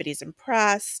gold. Everybody's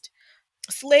impressed.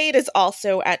 Slade is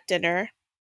also at dinner.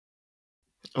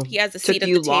 Oh, He has a seat took at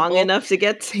you the long table. enough to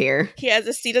get here. He has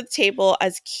a seat at the table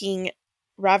as King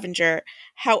Ravenger.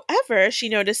 However, she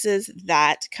notices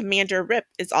that Commander Rip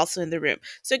is also in the room.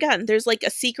 So again, there's like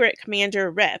a secret Commander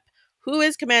Rip. Who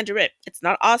is Commander Rip? It's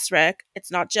not Osric.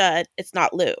 It's not Judd. It's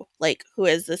not Lou. Like, who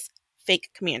is this fake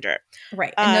commander?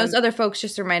 Right. And those other folks,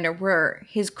 just a reminder, were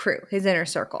his crew, his inner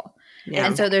circle. Yeah.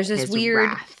 And so there's this His weird,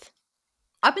 wrath.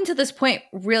 up until this point,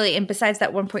 really, and besides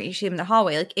that one point you see him in the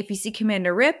hallway, like if you see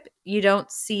Commander Rip, you don't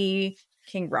see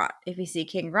King Rot. If you see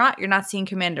King Rot, you're not seeing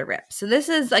Commander Rip. So this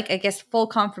is like, I guess, full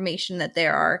confirmation that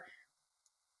there are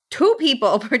two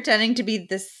people pretending to be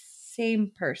the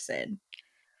same person,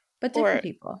 but different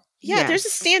people. Yeah, there's a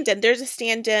Yes. stand-in. There's a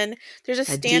stand-in. There's a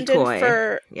stand-in decoy.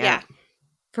 for Yeah.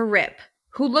 For Rip,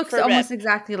 who looks For almost Rip.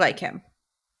 exactly like him.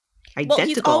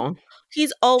 Identical. Well,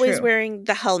 he's always True. wearing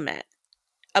the helmet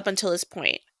up until this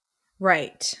point.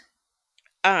 Right.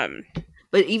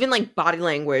 But even like body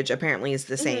language apparently is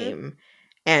the Mhm. same.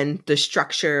 And the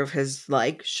structure of his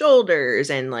like shoulders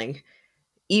and like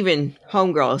even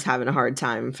Homegirl is having a hard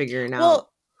time figuring out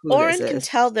who Oren this can is.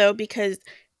 tell though because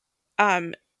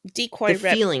Decoy The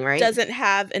Rip feeling, right? doesn't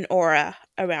have an aura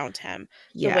around him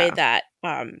the way that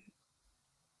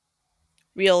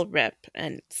real Rip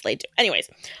and Slade do. Anyways,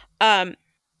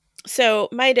 so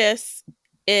Midas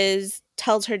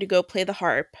tells her to go play the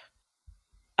harp.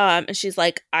 And she's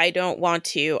like, I don't want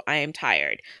to. I am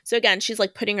tired. So again, she's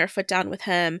like putting her foot down with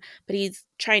him, but he's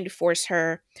trying to force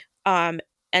her. And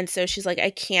so she's like, I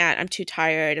can't. I'm too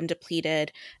tired. I'm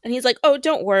depleted. And he's like, oh,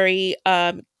 don't worry.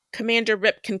 Commander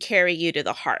Rip can carry you to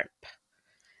the harp.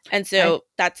 And so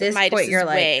that's this Midas's point, you're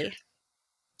way.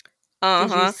 Like,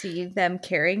 did you see them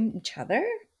carrying each other?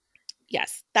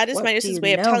 Yes, that is What Midas's do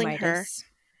way you of know, telling Midas? her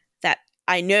that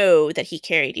I know that he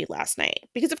carried you last night.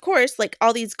 Because of course, like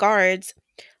all these guards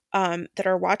that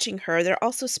are watching her, they're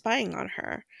also spying on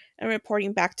her and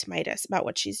reporting back to Midas about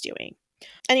what she's doing.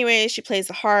 Anyway, she plays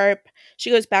the harp. She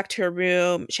goes back to her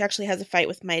room. She actually has a fight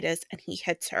with Midas and he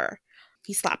hits her.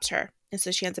 He slaps her. And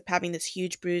so she ends up having this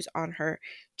huge bruise on her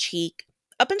cheek.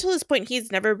 Up until this point, he's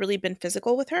never really been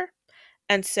physical with her.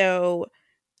 And so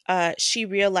she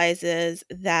realizes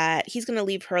that he's going to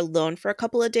leave her alone for a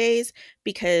couple of days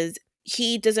because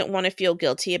he doesn't want to feel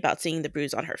guilty about seeing the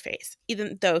bruise on her face.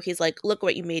 Even though he's like, look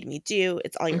what you made me do.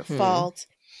 It's all your fault.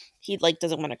 He like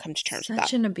doesn't want to come to terms with that.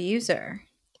 Such an abuser.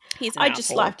 He's an I asshole. just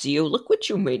slapped you. Look what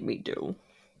you made me do.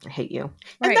 I hate you.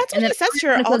 And that's what he says to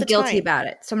her all the guilty time. about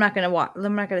it. So I'm not going to watch.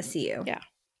 I'm not going to see you. Yeah.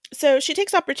 So she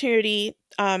takes opportunity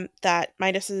that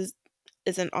Midas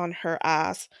isn't on her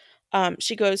ass.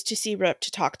 She goes to see Rip to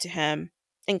talk to him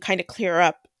and kind of clear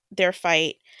up their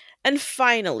fight. And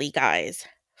finally, guys,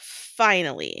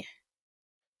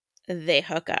 they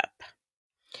hook up.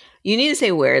 You need to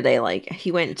say where they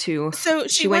he went to. So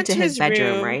she went to his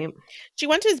bedroom, room. right? She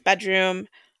went to his bedroom.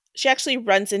 She actually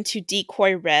runs into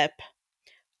Decoy Rip.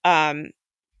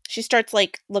 She starts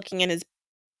like looking in his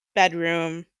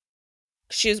bedroom.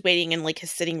 She was waiting in like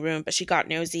his sitting room, but she got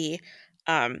nosy.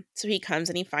 So he comes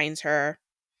and he finds her.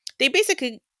 They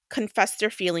basically confess their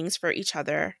feelings for each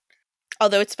other.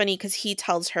 Although it's funny because he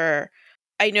tells her,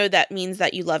 I know that means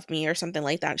that you love me or something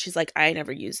like that. And she's like, I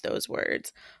never use those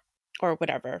words or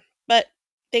whatever. But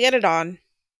they get it on.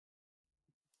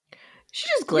 She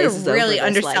just glazes You're really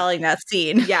over this, underselling that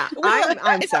scene. Yeah, Well,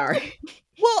 I'm sorry.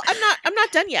 Well, I'm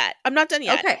not done yet.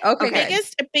 Okay.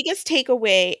 Biggest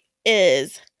takeaway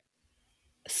is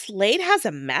Slade has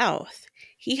a mouth.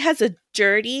 He has a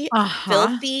dirty,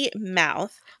 filthy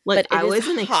mouth. Look, but it I is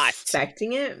wasn't hot.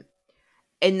 expecting it.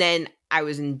 And then I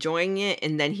was enjoying it.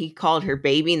 And then he called her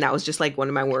baby. And that was just like one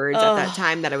of my words at that Oh,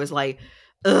 time that I was like,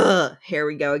 ugh, here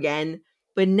we go again.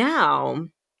 But now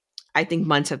I think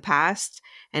months have passed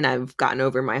and I've gotten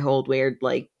over my whole weird,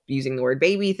 like using the word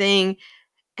baby thing.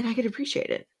 And I could appreciate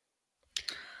it.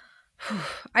 I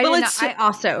But did not. let's, I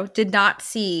also did not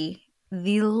see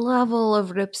the level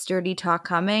of Rip's dirty talk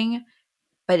coming,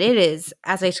 but it is,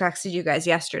 as I texted you guys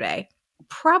yesterday,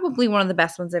 probably one of the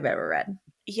best ones I've ever read.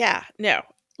 yeah, no.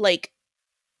 Like,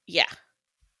 yeah.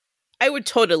 I would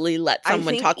totally let I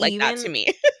someone think talk like that to even me.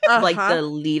 like Uh-huh. the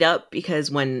lead up, because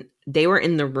when they were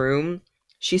in the room,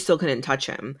 she still couldn't touch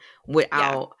him Yeah.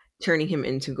 without turning him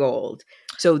into gold.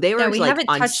 So they Now were we like haven't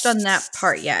on touched on that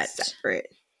part yet, separate.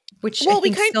 which I Well,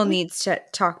 think still needs to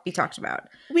be talked about.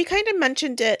 we kind of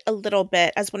mentioned it a little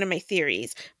bit as one of my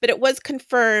theories, but it was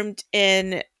confirmed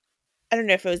in, I don't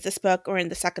know if it was this book or in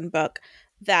the second book,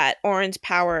 that Orin's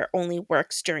power only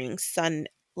works during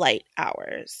sunlight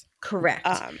hours. Correct.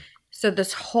 So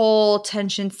this whole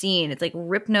tension scene, it's like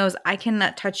Rip knows I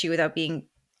cannot touch you without being.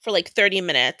 For like 30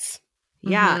 minutes.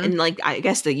 Yeah, Mhm. and like I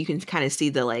guess that you can kind of see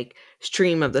the like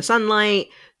stream of the sunlight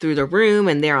through the room,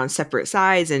 and they're on separate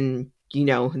sides, and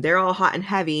they're all hot and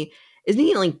heavy. Isn't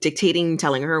he like dictating,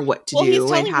 telling her what to Well, he's do and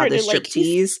telling how her to to like, strip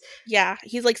tease?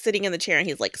 he's like sitting in the chair and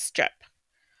he's like, strip.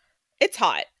 It's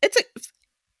hot.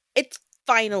 It's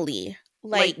finally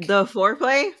Like like, the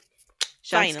foreplay,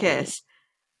 chef's finally. kiss.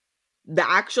 The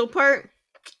actual part,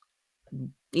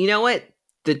 you know what?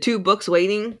 The 2 books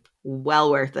waiting,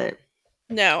 well worth it.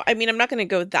 No, I mean, I'm not going to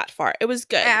go that far. It was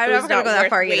good. I'm It not was going to not go that worth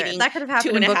far either. waiting That could have two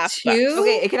happened and in a book half books. 2.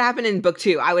 Okay, it could happen in book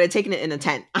 2. I would have taken it in a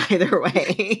tent either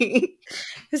way.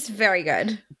 It's very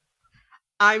good.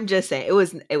 I'm just saying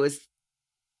it was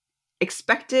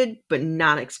expected but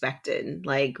not expected.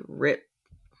 Like Rip,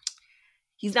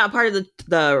 he's not part of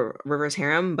the reverse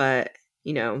harem, but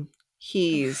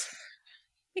he's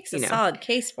Makes a you know solid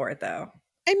case for it, though.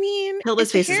 I mean,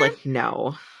 Hilda's face is like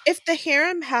no. if the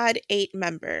harem had 8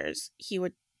 members, he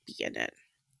would be in it.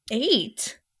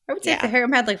 8. I would say if the Yeah.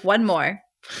 harem had like one more.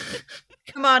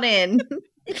 Come on in.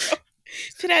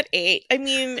 If it had 8, I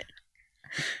mean,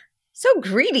 So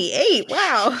greedy. 8.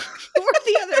 Wow. Who were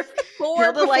the other 4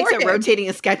 Hilda before likes a him? rotating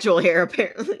a schedule here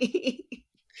apparently.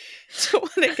 don't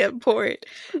want to get bored.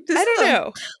 This I don't is a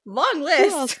know. long Who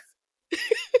else? list.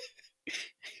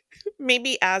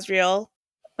 Maybe Asriel.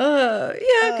 Yeah,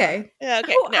 okay. Yeah,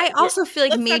 okay. Oh, No, I also feel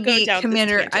like let's not go maybe down this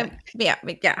Commander. tangent.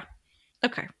 Yeah.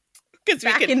 Okay. Because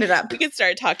Backing it up. we could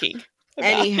start talking about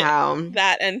Anyhow,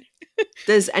 that and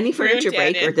does any furniture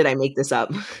break, or Dannon. did I make this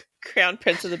up? Crown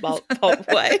Prince of the Ball.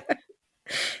 What?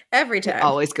 Every It time.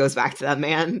 always goes back to that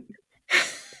man.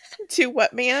 To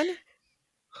what man?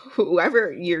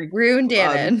 Whoever you're Rune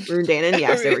Dannon. Rune Dannon.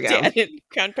 Yes, there we go. Dannon,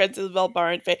 Crown Prince of the Bell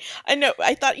Bar and Faye. I know.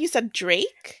 I thought you said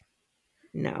Drake.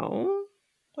 No.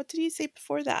 What did you say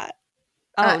before that?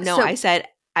 Oh no, So- I said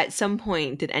at some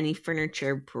point did any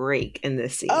furniture break in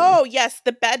this scene? Oh, yes,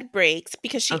 the bed breaks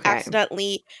because she Okay.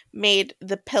 accidentally made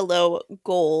the pillow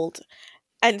gold.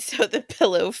 And so the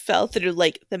pillow fell through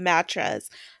like the mattress.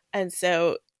 And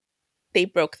so they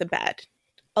broke the bed.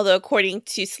 Although according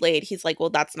to Slade, he's like, well,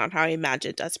 that's not how I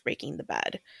imagined us breaking the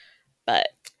bed. But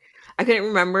I couldn't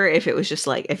remember if it was just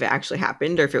like if it actually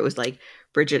happened or if it was like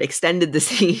Bridget extended the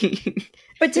scene.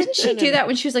 But didn't she No, do no. that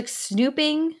when she was like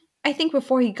snooping? I think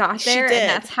before he got She there, did. and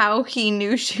that's how he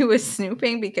knew she was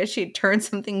snooping because she turned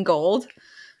something gold.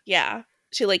 yeah,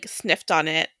 she like sniffed on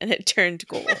it and it turned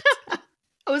gold.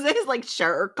 Was it his like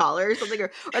shirt or collar or something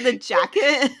or the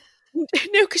jacket?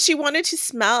 No, because she wanted to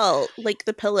smell like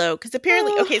the pillow. Because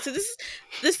apparently, okay, so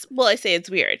this. Well, I say it's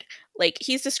weird. Like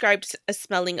he's described as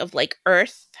smelling of like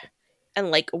earth and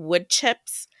like wood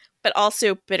chips, but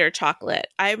also bitter chocolate.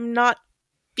 I'm not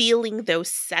feeling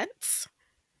those scents.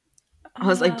 I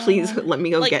was like, please let me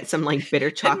go Like, get some like bitter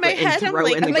my chocolate and head, I'm throw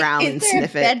like- it in the I'm like, ground is and there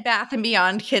sniff a it. Bed Bath and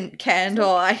Beyond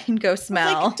candle I can go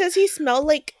smell? Like, does he smell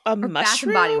like a or Bath and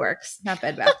mushroom? Body Works, not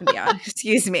Bed Bath and Beyond.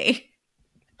 Excuse me.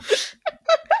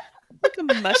 Like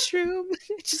a mushroom?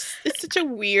 It's such a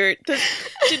weird.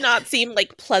 Did not seem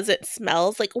like pleasant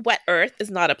smells. Like wet earth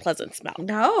is not a pleasant smell.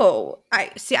 No,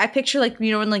 I see. I picture like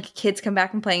when like kids come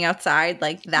back from playing outside,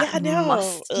 like that Yeah, no.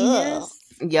 mustiness.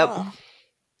 Yep. Ugh.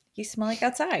 You smell like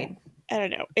outside. I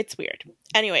don't know. It's weird.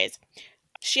 Anyways,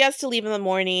 she has to leave in the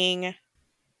morning.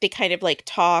 They kind of like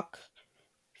talk.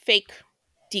 Fake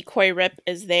decoy Rip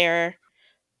is there.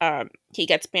 He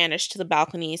gets banished to the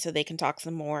balcony so they can talk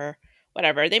some more.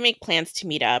 Whatever. They make plans to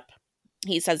meet up.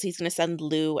 He says he's going to send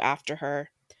Lou after her.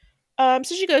 So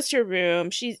she goes to her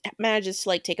room. She manages to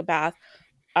like take a bath.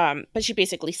 But she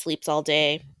basically sleeps all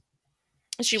day.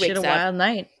 She She had a wakes up. wild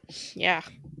night. Yeah.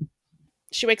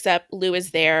 She wakes up. Lou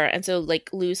is there. And so, like,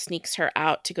 Lou sneaks her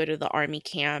out to go to the army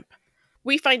camp.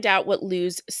 We find out what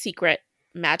Lou's secret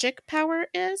magic power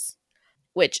is,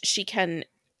 which she can,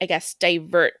 I guess,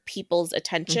 divert people's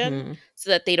attention Mm-hmm. so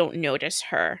that they don't notice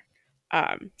her.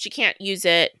 She can't use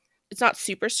it. It's not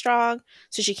super strong,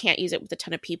 so she can't use it with a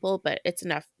ton of people, but it's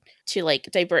enough to like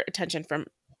divert attention from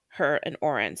her and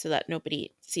Oren so that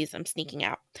nobody sees them sneaking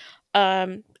out.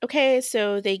 Okay,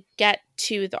 so they get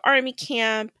to the army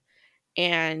camp,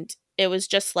 and it was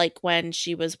just like when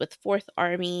she was with Fourth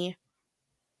Army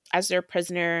as their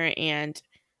prisoner, and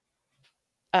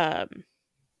um,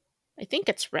 I think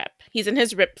it's Rip. He's in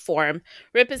his Rip form.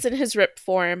 Rip is in his Rip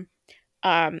form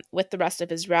with the rest of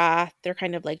his wrath. They're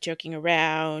kind of like joking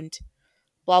around,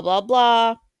 blah, blah,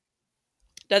 blah.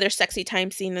 Another sexy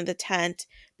time scene in the tent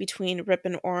between Rip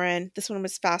and Oren. This one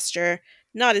was faster,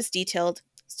 not as detailed,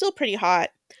 still pretty hot.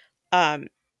 Um,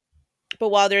 but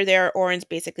while they're there, Oren's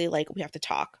basically like, we have to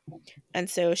talk. And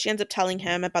so she ends up telling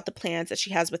him about the plans that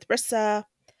she has with Rissa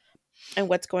and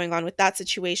what's going on with that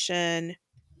situation.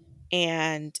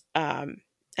 And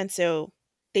so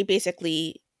they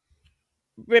basically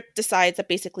Rip decides that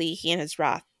basically he and his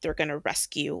wrath, they're going to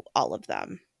rescue all of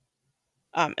them.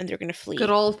 And they're going to Good flee.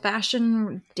 old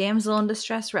fashioned damsel in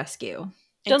distress rescue.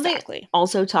 Don't they Exactly.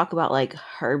 also talk about like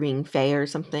her being Fae or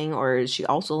something, or is she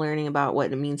also learning about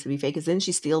what it means to be Fae? Because didn't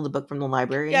she steal the book from the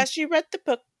library? Yeah, she read the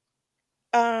book.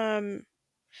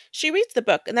 She reads the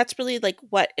book, and that's really like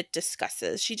what it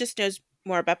discusses. She just knows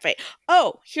more about Faye.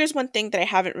 Oh, here's one thing that I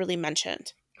haven't really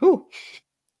mentioned. Who?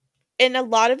 In a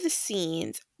lot of the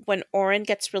scenes, when Oren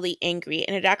gets really angry,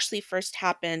 and it actually first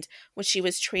happened when she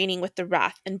was training with the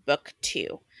Wrath in book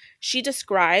 2, she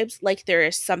describes like there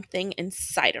is something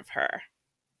inside of her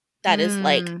that is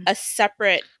like Mm. a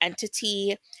separate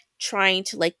entity trying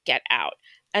to like get out.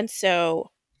 And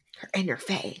so Her inner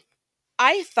Fae.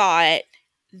 I thought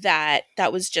that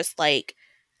that was just like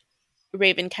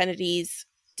Raven Kennedy's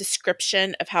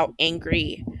description of how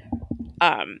angry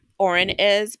Oren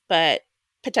is, but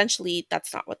potentially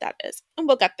that's not what that is. And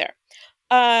we'll get there.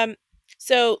 Um,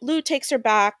 so Lou takes her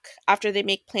back after they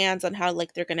make plans on how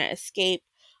like they're gonna escape.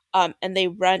 And they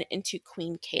run into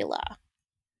Queen Kayla.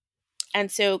 And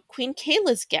so Queen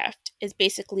Kayla's gift is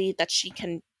basically that she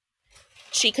can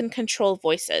control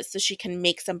voices. So she can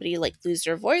make somebody like lose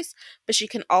their voice, but she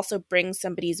can also bring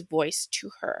somebody's voice to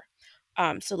her.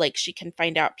 So like she can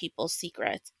find out people's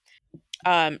secrets.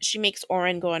 She makes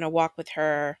Oren go on a walk with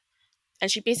her, and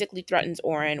she basically threatens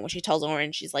Oren when she tells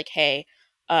Oren, she's like, hey,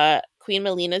 Queen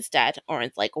Melina's dead.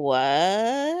 Oren's like,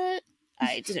 what?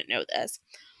 I didn't know this.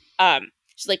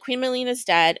 She's like, Queen Melina's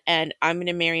dead, and I'm going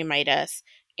to marry Midas,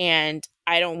 and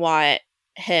I don't want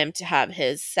him to have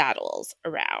his saddles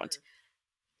around.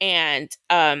 And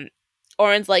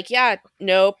Oren's like, yeah,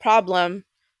 no problem.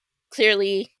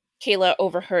 Clearly, Kayla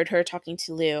overheard her talking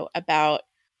to Lou about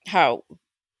how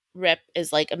Rip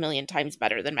is like a million times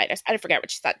better than Midas. I forget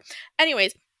what she said.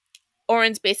 Anyways,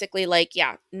 Oren's basically like,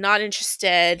 yeah, not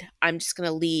interested. I'm just going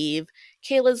to leave.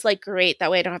 Kayla's like, great.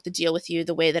 That way I don't have to deal with you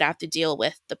the way that I have to deal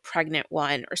with the pregnant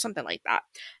one or something like that.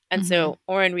 And Mm-hmm. so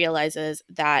Oren realizes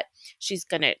that she's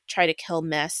going to try to kill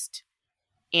Mist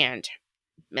and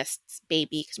Mist's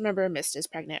baby. Because remember, Mist is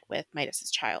pregnant with Midas's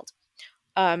child.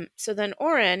 So then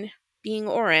Oren, being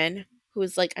Oren, who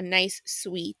is like a nice,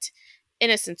 sweet,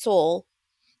 innocent soul,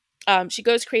 she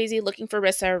goes crazy looking for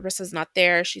Rissa. Rissa's not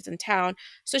there. She's in town.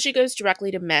 So she goes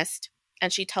directly to Mist,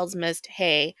 and she tells Mist,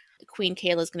 hey, Queen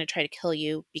Kayla's going to try to kill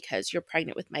you because you're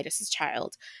pregnant with Midas's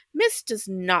child. Mist does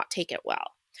not take it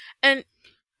well. And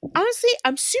honestly,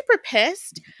 I'm super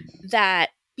pissed that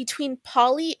between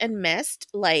Polly and Mist,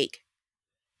 like,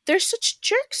 they're such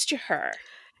jerks to her.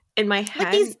 In my Like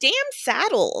head, these damn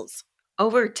saddles.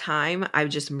 over time, I've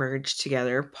just merged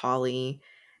together Polly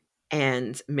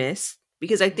and Miss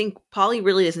because I think Polly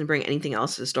really doesn't bring anything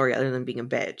else to the story other than being a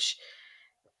bitch.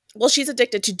 Well, she's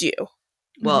addicted to Dew.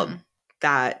 Mm-hmm. Well,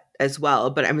 that as well,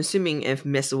 but I'm assuming if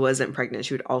Miss wasn't pregnant,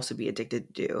 she would also be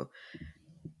addicted to.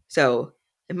 So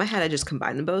in my head, I just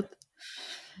combine them both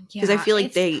because I Yeah, feel like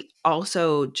it's they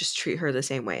also just treat her the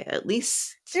same way. At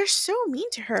least They're so mean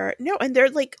to her. No, and they're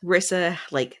like, Rissa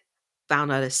like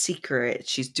found out a secret.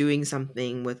 She's doing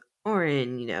something with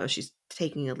Oren. You know, she's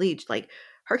taking a lead. Like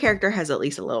her character has at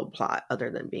least a little plot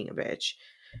other than being a bitch.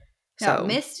 no, So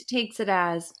Mist takes it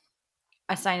as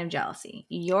a sign of jealousy.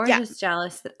 You're yeah, just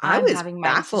jealous that I I'm was having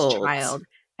Midas's baffled. child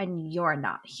and you're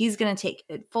not. He's going to take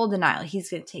it full denial. He's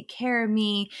going to take care of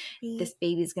me. This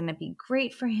baby's going to be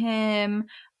great for him.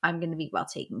 I'm going to be well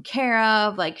taken care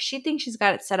of. Like, she thinks she's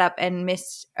got it set up, and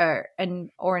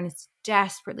Oren is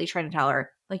desperately trying to tell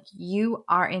her, like, you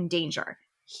are in danger.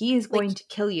 He is going to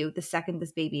kill you the second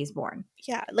this baby is born.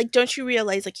 Yeah, like, don't you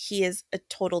realize, like, he is a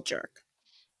total jerk?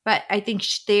 But I think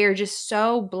they're just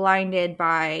so blinded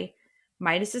by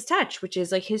Midas's touch, which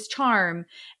is like his charm,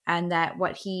 and that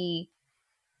what he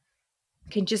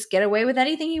can just get away with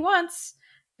anything he wants,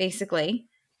 basically,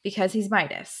 because he's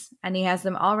Midas. And he has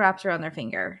them all wrapped around their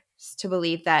finger to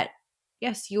believe that,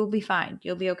 yes, you'll be fine.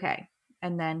 You'll be okay.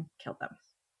 And then kill them.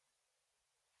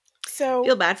 So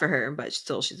Feel bad for her, but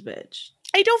still she's a bitch.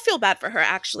 I don't feel bad for her,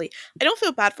 actually. I don't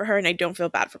feel bad for her, and I don't feel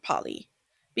bad for Polly.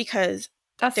 Because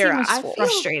That they're seems assholes.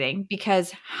 frustrating,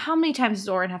 because how many times does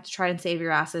Oren have to try and save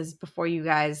your asses before you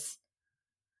guys...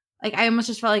 Like, I almost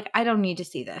just felt like, I don't need to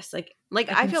see this. Like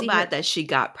I feel bad her. that she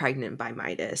got pregnant by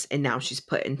Midas and now she's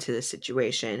put into this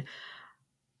situation,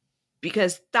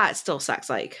 because that still sucks.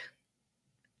 Like,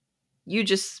 you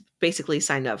just basically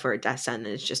signed up for a death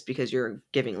sentence just because you're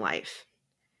giving life.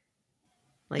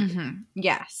 Like,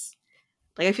 Yes.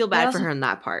 Like, I feel bad for her in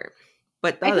that part.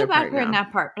 But the I other feel bad part, for her in no.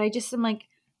 that part, but I just am like,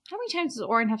 how many times does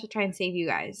Oren have to try and save you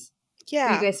guys? Yeah.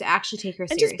 For you guys to actually take her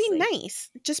and seriously. just be nice.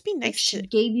 Just be nice. Like, she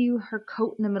gave you her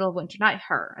coat in the middle of winter. Not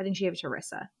her. I think she gave it to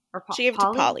Rissa. Or She gave it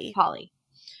to Polly. Polly.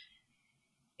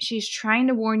 She's trying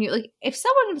to warn you. Like, if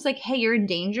someone was like, hey, you're in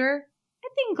danger, I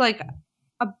think, like,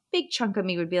 a big chunk of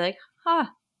me would be like, huh,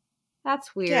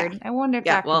 that's weird. Yeah. I wonder if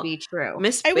that could be true.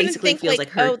 Miss I wouldn't basically think, feels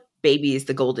like, like her baby is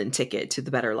the golden ticket to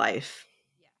the better life.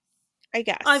 I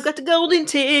guess. I've got the golden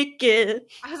ticket.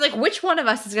 I was like, which one of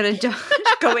us is going to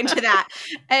go into that?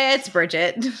 It's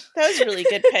Bridget. That was really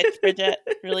good pitch, Bridget.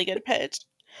 Really good pitch.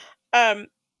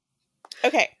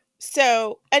 Okay.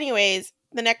 So, anyways,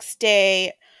 the next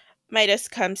day, Midas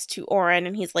comes to Oren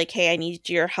and he's like, hey, I need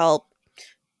your help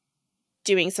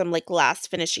doing some, like, last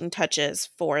finishing touches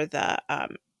for the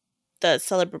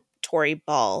celebratory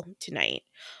ball tonight.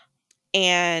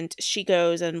 And she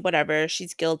goes and whatever,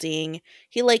 she's gilding.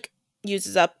 He, like,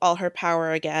 uses up all her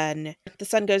power again. The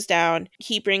sun goes down.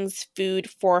 He brings food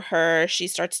for her. She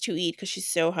starts to eat because she's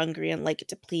so hungry and, like,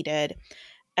 depleted.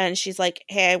 And she's like,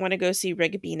 hey, I want to go see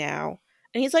Rigby now.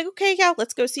 And he's like, okay, yeah,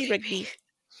 let's go see Rigby.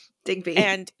 Digby.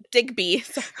 And Digby.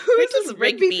 Who's this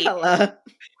Rigby fella?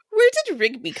 Where did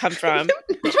Rigby come from?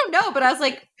 I don't know, but I was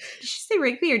like, did she say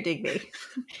Rigby or Digby?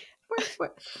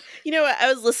 What? You know what?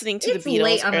 I was listening to It's the Beatles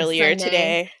late on a earlier Sunday.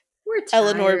 today. We're tired.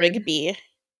 Eleanor Rigby.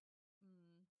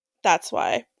 That's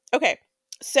why. Okay.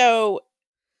 So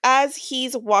as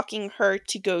he's walking her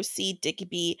to go see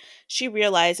Digby, she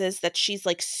realizes that she's,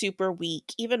 like, super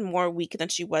weak, even more weak than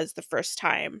she was the first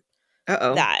time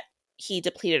that he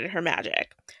depleted her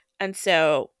magic. And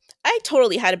so I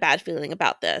totally had a bad feeling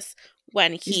about this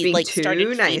when he, like,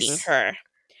 started feeding her.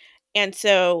 And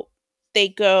so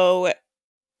they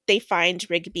find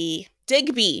Digby.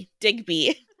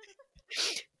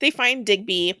 They find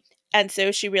Digby. And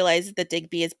so she realizes that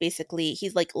Digby is basically,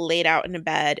 he's, like, laid out in a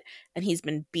bed and he's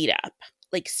been beat up,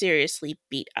 like, seriously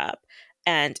beat up.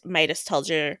 And Midas tells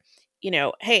her, you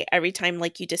know, hey, every time,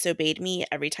 like, you disobeyed me,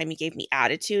 every time you gave me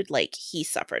attitude, like, he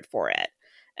suffered for it.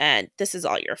 And this is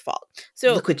all your fault.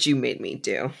 So look what you made me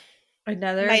do.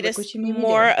 Midas, look what you made me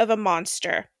more do. of a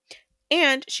monster.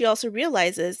 And she also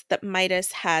realizes that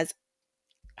Midas has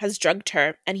drugged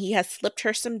her and he has slipped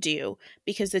her some dew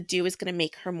because the dew is going to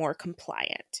make her more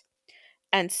compliant.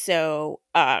 And so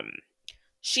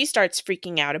she starts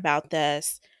freaking out about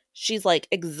this. She's, like,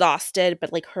 exhausted,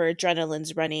 but, like, her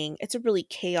adrenaline's running. It's a really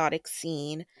chaotic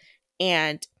scene.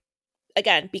 And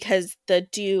again, because the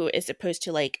dew is supposed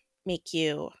to, like, make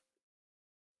you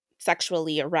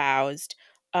sexually aroused,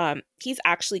 he's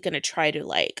actually going to try to,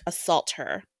 like, assault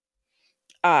her.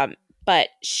 But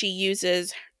she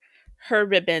uses her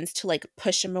ribbons to, like,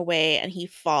 push him away and he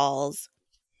falls.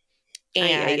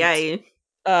 And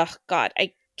oh god,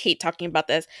 I hate talking about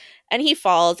this. And he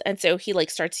falls, and so he,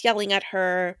 like, starts yelling at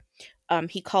her.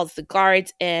 He calls the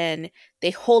guards in.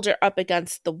 They hold her up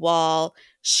against the wall.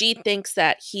 She thinks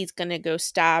that he's gonna go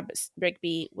stab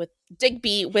Digby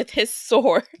with his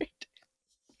sword.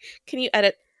 Can you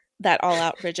edit that all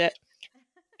out, Bridget?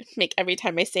 Make every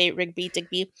time I say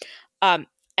Digby.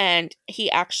 And he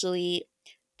actually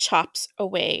chops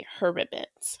away her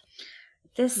ribbons.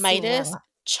 Midas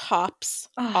chops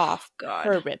off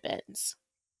her ribbons.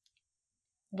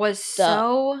 Was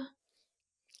so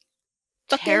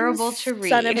terrible to read.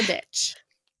 Son of a bitch.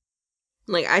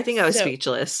 Like, I think I was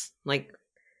speechless. Like,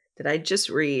 did I just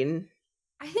read?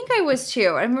 I think I was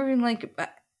too. I'm moving like,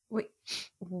 wait,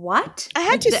 what? I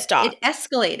had to stop. It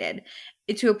escalated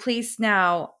to a place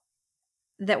now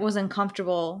that was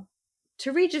uncomfortable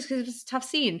to read just because it's a tough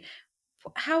scene.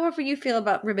 However you feel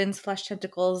about ribbons, flesh,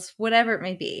 tentacles, whatever it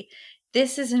may be,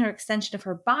 this isn't an extension of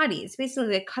her body. It's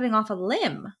basically like cutting off a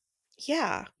limb.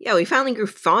 Yeah. Yeah, we finally grew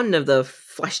fond of the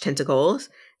flesh tentacles.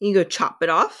 You go chop it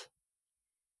off.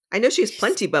 I know she has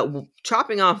plenty, but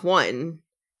chopping off one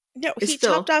No, is he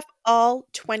still... chopped off all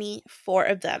 24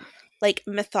 of them, like,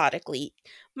 methodically.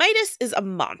 Midas is a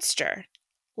monster.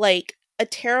 Like, a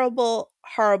terrible,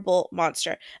 horrible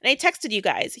monster. And I texted you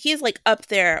guys. He is, like, up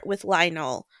there with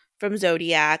Lionel from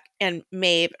Zodiac and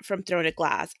Maeve from Throne of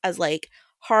Glass as, like,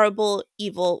 horrible,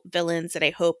 evil villains that I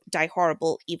hope die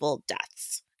horrible, evil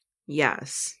deaths.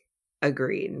 Yes.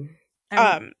 Agreed.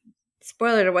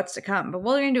 Spoiler to what's to come, but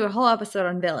we're going to do a whole episode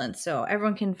on villains, so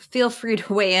everyone can feel free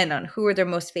to weigh in on who are their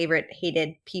most favorite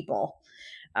hated people.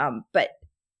 But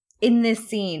in this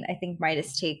scene, I think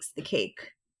Midas takes the cake.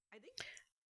 I think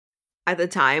at the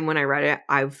time when I read it,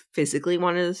 I physically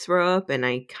wanted to throw up, and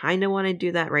I kind of want to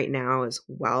do that right now as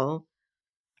well.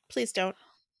 Please don't.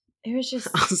 It was just...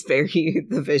 I'll spare you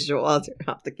the visual. I'll turn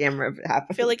off the camera if it happens.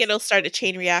 I feel like it'll start a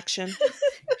chain reaction.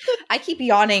 I keep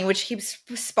yawning, which keeps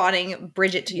spawning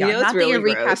Bridget to yawn. You know, Not really that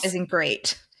your recap gross. isn't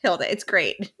great, Hilda. It's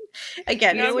great.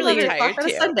 Again, You know, it's I'm really 11 o'clock tired, on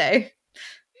a too. Sunday.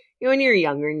 You know, when you were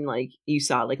younger and like you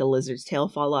saw like a lizard's tail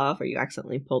fall off, or you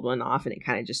accidentally pulled one off and it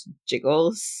kind of just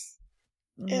jiggles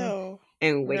Ew.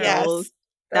 and wiggles. Yes.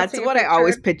 That's what I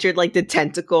always pictured, like the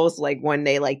tentacles, like when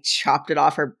they like chopped it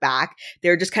off her back, they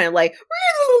were just kind of like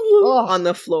on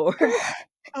the floor.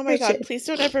 Oh my god, please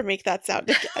don't ever make that sound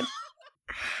again.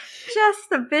 Just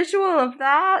the visual of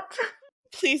that.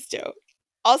 Please don't.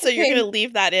 Also, you're Okay. going to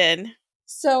leave that in.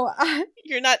 So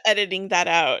You're not editing that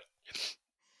out.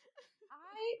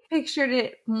 I pictured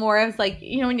it more as like,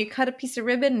 you know, when you cut a piece of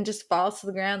ribbon and just falls to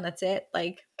the ground, that's it.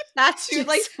 Like, that's Dude, just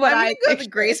like what I'm I gonna go the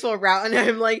pictured. graceful route, and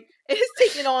I'm like,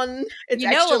 it's taking on its You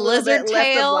know, extra a little bit lizard left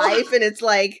of tail. life, and it's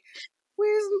like,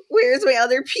 where's my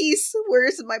other piece?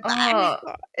 Where's my back?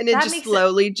 Oh, And it that just makes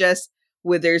slowly just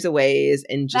withers away,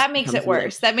 and just that makes becomes it worse.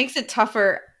 limp. That makes it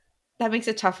tougher. That makes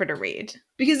it tougher to read.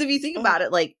 Because if you think about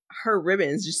it, like her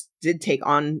ribbons just did take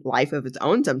on life of its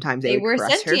own. Sometimes they would were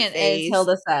caress her sentient, as face.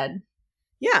 Hilda said.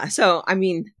 Yeah, so I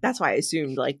mean, that's why I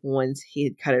assumed like once he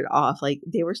had cut it off, like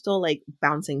they were still like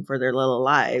bouncing for their little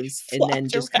lives, and then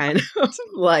Flopped just around. kind of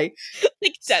like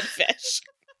dead fish.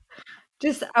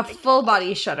 Just a full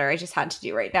body shudder. I just had to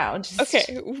do right now. Just, Okay.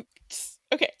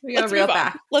 We gotta Let's reel move on.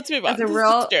 back. Let's move on. That's a This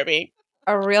real- is disturbing.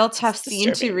 a real tough It's scene to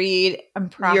disturbing. read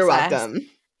and process. You're welcome.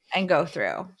 And go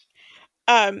through.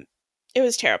 It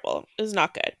was terrible. It was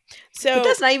not good. So But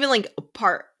that's not even like a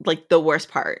part, like the worst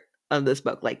part of this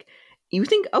book. Like you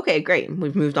think, okay, great,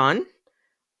 we've moved on.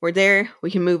 We're there.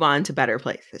 We can move on to better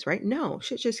places, right? No,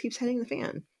 shit just keeps hitting the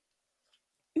fan.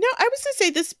 no, I was gonna say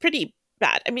this is pretty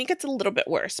bad. I mean, it gets a little bit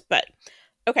worse, but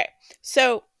okay.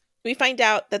 So we find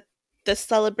out that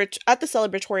at the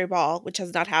celebratory ball, which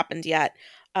has not happened yet,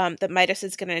 that Midas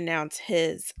is going to announce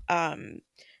his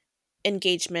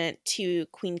engagement to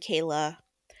Queen Kayla,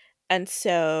 and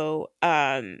so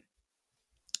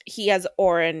he has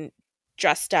Oren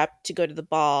dressed up to go to the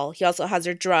ball. He also has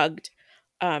her drugged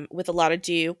with a lot of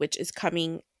dew, which is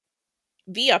coming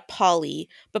via Polly.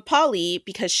 But Polly,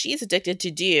 because she's addicted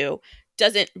to dew,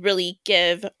 doesn't really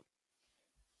give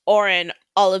Oren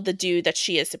all of the dew that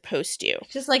she is supposed to.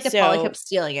 Just like the Polly kept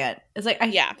stealing it. It's like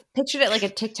I pictured it like a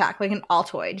Tic Tac, like an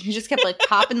Altoid. She just kept like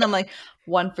popping them, like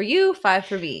 1 for you, 5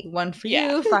 for me. 1 for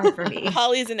you, 5 for me.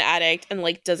 Polly's an addict and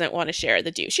like doesn't want to share the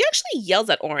dew. She actually yells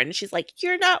at Oren. She's like,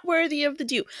 "You're not worthy of the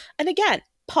dew." And again,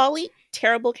 Polly,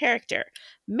 terrible character.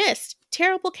 Mist,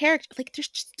 terrible character. Like there's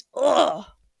just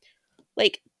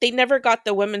like they never got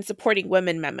the women supporting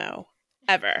women memo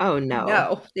ever. Oh no,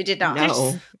 No, they did not.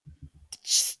 No.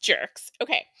 Just jerks.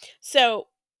 Okay, so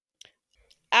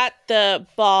at the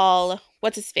ball,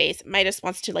 what's his face? Midas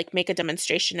wants to like make a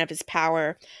demonstration of his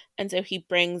power, and so he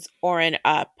brings Oren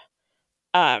up.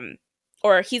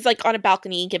 Or he's like on a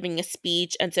balcony giving a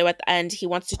speech, and so at the end he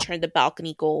wants to turn the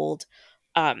balcony gold.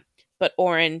 But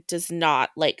Oren does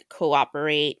not like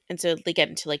cooperate, and so they get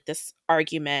into like this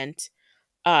argument.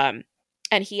 And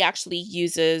he actually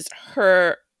uses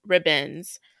her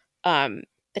ribbons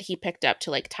that he picked up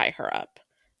to like tie her up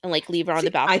and like leave her on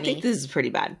the balcony. I think this is pretty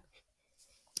bad.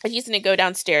 And he's gonna go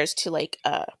downstairs to like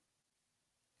a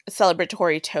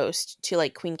celebratory toast to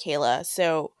like Queen Kayla.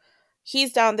 So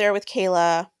he's down there with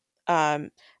Kayla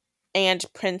and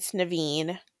Prince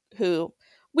Naveen, who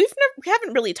we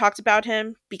haven't really talked about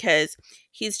him because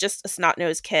he's just a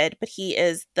snot-nosed kid, but he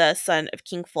is the son of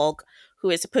King Folk, who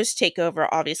is supposed to take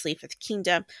over, obviously, for the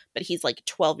kingdom, but he's like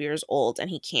 12 years old and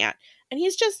he can't. And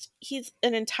he's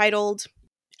an entitled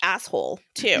asshole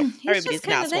too. He's just Everybody's an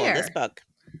kind of asshole in this there. book.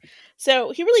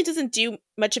 So he really doesn't do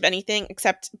much of anything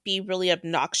except be really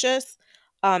obnoxious,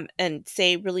 and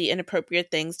say really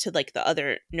inappropriate things to like the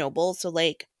other nobles. So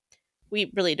like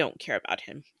we really don't care about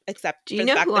him except Do for you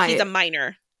the know fact who that he's a I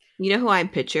minor.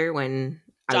 picture when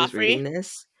I was Joffrey. reading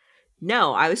this?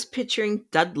 No, I was picturing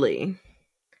Dudley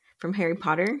from Harry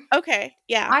Potter. Okay,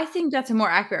 yeah, I think that's a more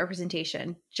accurate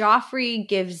representation. Joffrey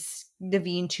gives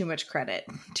Naveen too much credit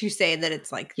to say that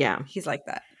it's like Yeah. he's like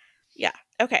that. yeah.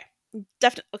 Okay,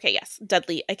 definitely. Okay, yes,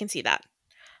 Dudley. I can see that.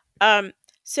 Um,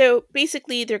 so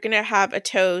basically, they're gonna have a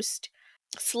toast.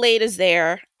 Slade is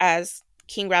there as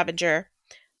King Ravager,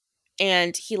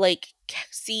 and he like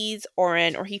sees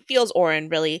Oren, or he feels Oren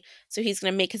really, so he's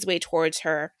gonna make his way towards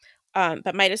her.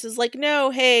 But Midas is like,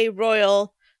 no, hey,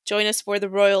 royal, join us for the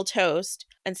royal toast.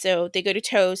 And so they go to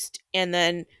toast, and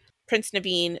then Prince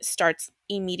Naveen starts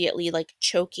immediately like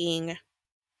choking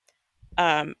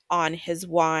on his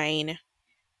wine,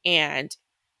 and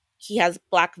he has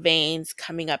black veins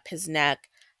coming up his neck,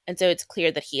 and so it's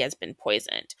clear that he has been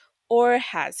poisoned. Or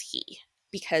has he?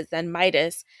 Because then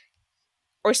Midas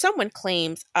or someone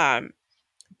claims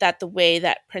that the way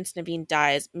that Prince Naveen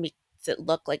dies makes it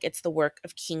look like it's the work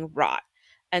of King Rot.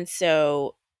 And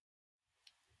so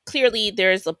clearly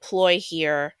there's a ploy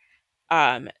here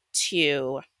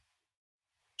to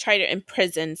try to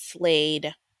imprison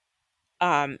Slade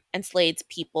and Slade's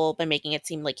people by making it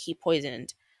seem like he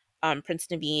poisoned Prince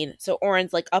Naveen. So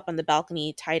Oren's like up on the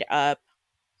balcony, tied up,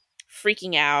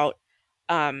 freaking out.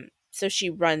 So she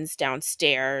runs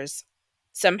downstairs.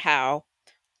 Somehow,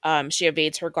 she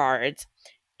evades her guards,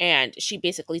 and she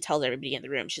basically tells everybody in the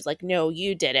room, she's like, no,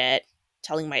 you did it,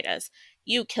 telling Midas,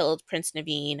 you killed Prince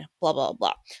Naveen, blah, blah,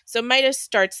 blah. So Midas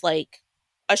starts like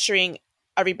ushering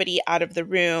everybody out of the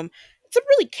room. It's a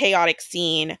really chaotic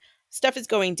scene. Stuff is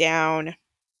going down.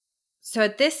 So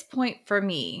at this point for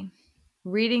me,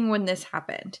 reading when this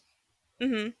happened,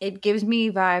 Mm-hmm. it gives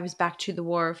me vibes back to the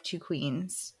War of Two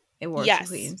Queens, a War of Two Yes.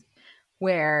 Queens,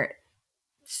 where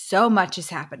so much is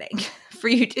happening for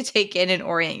you to take in and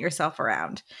orient yourself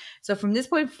around. So from this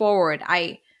point forward,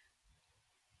 I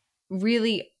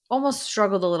really almost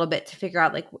struggled a little bit to figure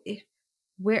out like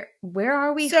where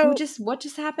are we? So, What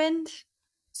just happened?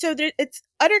 so there, it's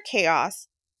utter chaos.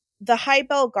 The High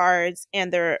Bell guards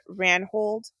and their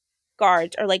Ranhold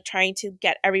guards are like trying to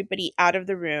get everybody out of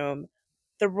the room.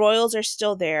 The royals are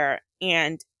still there,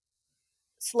 and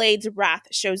Slade's wrath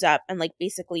shows up and like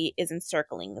basically is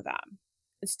encircling them.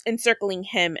 It's encircling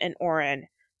him and Oren.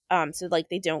 So like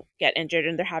they don't get injured,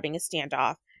 and they're having a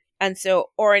standoff. And so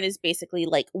Oren is basically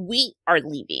like, we are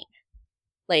leaving.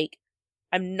 Like,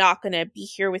 I'm not gonna be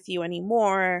here with you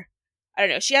anymore. I don't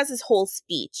know. She has this whole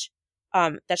speech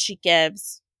that she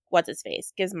gives what's his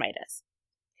face? Gives Midas.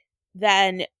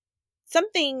 Then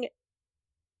something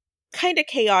kind of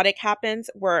chaotic happens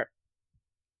where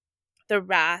the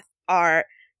Wrath are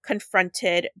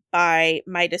confronted by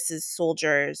Midas's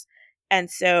soldiers.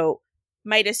 And so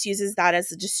Midas uses that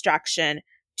as a distraction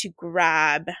to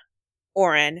grab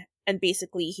Oren, and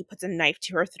basically he puts a knife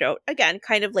to her throat. Again,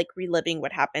 kind of like reliving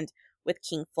what happened with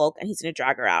King Folk, and he's going to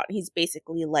drag her out. And he's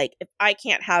basically like, if I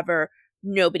can't have her,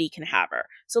 nobody can have her.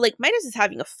 So like Midas is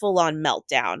having a full-on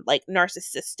meltdown, like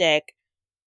narcissistic,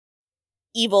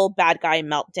 evil, bad guy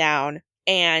meltdown.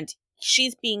 And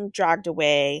she's being dragged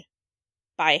away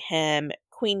by him.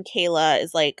 Queen Kayla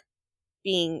is like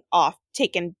being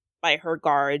taken by her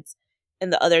guards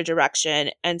in the other direction.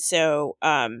 And so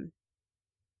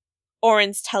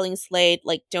Oren's telling Slade,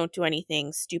 like, don't do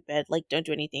anything stupid, like don't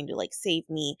do anything to like save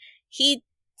me.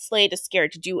 Slade is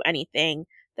scared to do anything,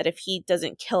 that if he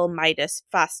doesn't kill Midas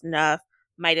fast enough,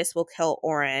 Midas will kill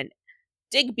Oren.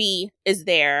 Digby is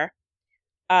there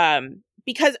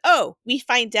because we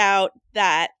find out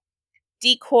that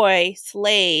decoy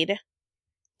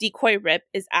Rip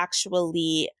is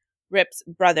actually Rip's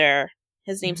brother.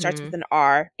 His name starts with Mm-hmm. an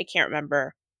R. I can't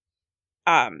remember.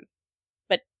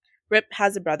 But Rip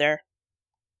has a brother.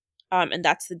 And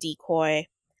that's the decoy.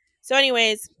 So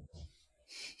anyways,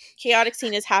 chaotic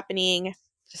scene is happening.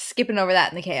 Just skipping over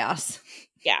that in the chaos.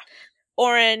 Yeah.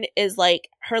 Oren is like,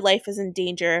 her life is in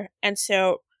danger. And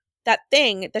so that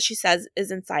thing that she says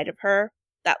is inside of her,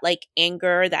 that like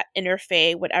anger, that inner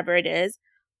fae, whatever it is,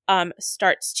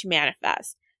 starts to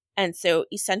manifest. And so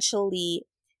essentially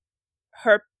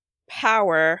her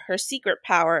power, her secret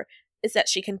power, is that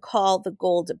she can call the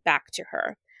gold back to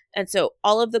her. And so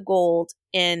all of the gold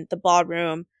in the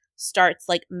ballroom starts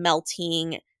like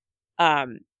melting.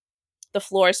 The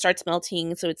floor starts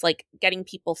melting. So it's like getting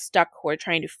people stuck who are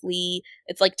trying to flee.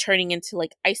 It's like turning into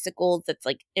like icicles that's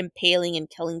like impaling and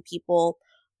killing people.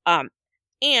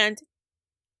 And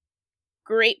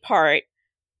great part,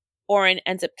 Orin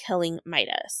ends up killing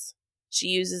Midas. She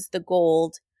uses the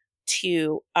gold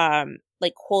to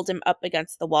like hold him up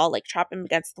against the wall, like trap him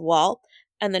against the wall,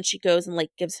 and then she goes and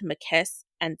like gives him a kiss,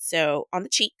 and so on the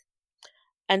cheek.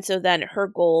 And so then her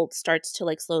gold starts to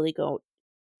like slowly go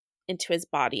into his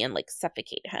body and like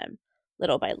suffocate him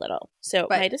little by little. So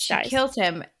But Midas she dies. kills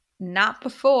him not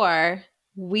before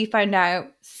we find out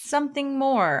something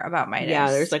more about Midas.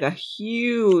 Yeah, there's like a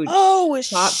huge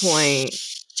plot point.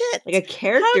 Shit. Like a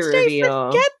character How did reveal.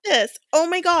 I forget this? Oh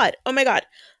my god.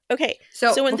 Okay.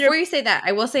 So when before you say that,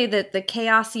 I will say that the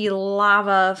chaosy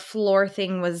lava floor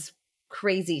thing was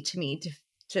crazy to me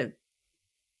to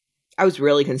I was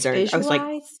really concerned. visualize. I was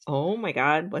like, oh my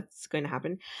god, what's going to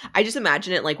happen? I just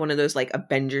imagine it like one of those like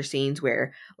Avenger scenes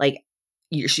where like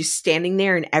she's standing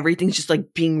there and everything's just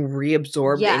like being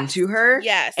reabsorbed into her.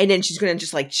 Yes. And then she's going to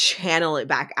just like channel it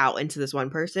back out into this one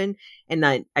person. And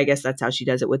then I guess that's how she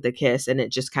does it with the kiss. And it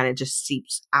just kind of just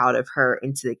seeps out of her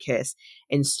into the kiss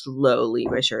and slowly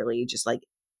but surely just like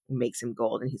makes him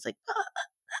gold. And he's like,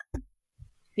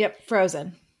 Yep,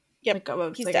 frozen. Yep,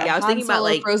 like, he's like dead. Yeah, I was thinking about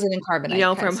like frozen in carbonite. You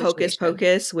know, from Hocus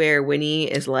Pocus, where Winnie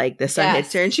is like the sun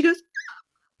hits her and she goes,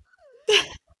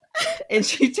 and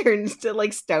she turns to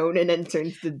like stone and then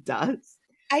turns to dust.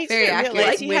 I Very didn't accurate,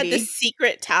 realize like you had Winnie. this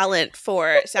secret talent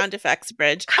for sound effects,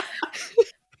 Bridge.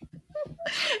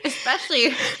 Especially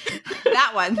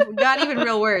that one. Not even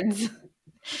real words.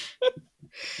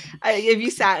 If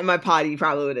you sat in my pod, you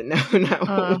probably would have known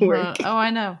how it would work. Oh, I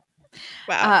know.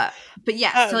 Wow. But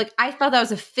yeah, so like I felt that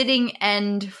was a fitting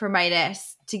end for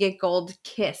Midas to get gold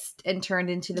kissed and turned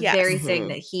into the very thing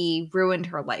that he ruined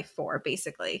her life for,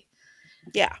 basically.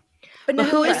 Yeah. But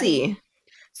who is he?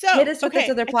 So hit us with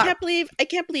this other plot. I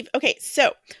can't believe. Okay,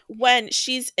 so when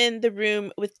she's in the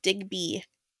room with Digby,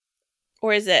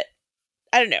 or is it?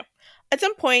 I don't know. At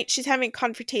some point, she's having a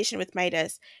confrontation with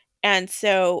Midas, and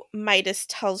so Midas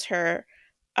tells her,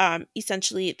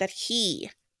 essentially that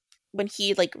when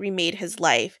he like remade his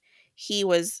life, he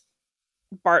was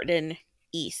Barton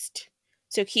East,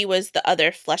 so he was the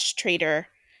other flesh trader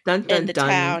in the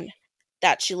town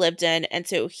that she lived in, and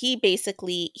so he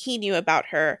knew about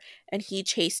her and he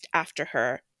chased after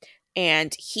her,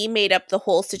 and he made up the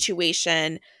whole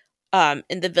situation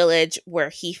in the village where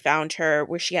he found her,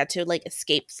 where she had to like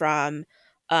escape from.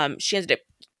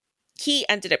 He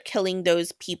ended up killing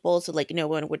those people so like no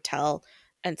one would tell,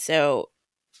 and so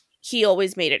he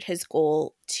always made it his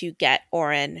goal to get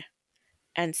Orin,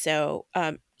 and so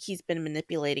he's been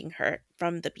manipulating her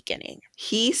from the beginning.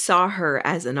 He saw her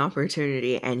as an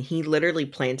opportunity and he literally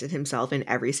planted himself in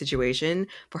every situation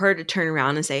for her to turn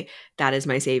around and say, that is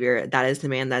my savior. That is the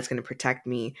man that's going to protect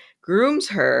me. Grooms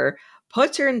her,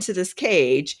 puts her into this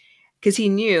cage because he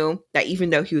knew that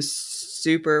even though he was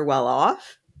super well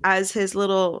off as his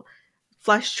little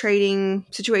flesh trading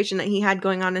situation that he had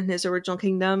going on in his original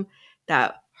kingdom,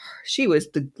 that she was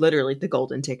literally the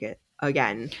golden ticket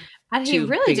again. And he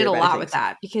really did a lot with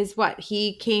that because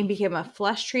he became a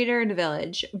flesh trader in the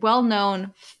village, well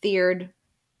known, feared,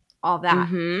 all that.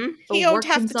 Mm-hmm. He owned worked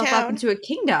half himself the town. up into a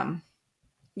kingdom.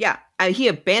 Yeah, he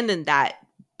abandoned that,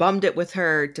 bummed it with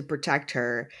her to protect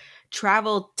her,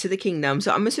 traveled to the kingdom.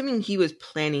 So I'm assuming he was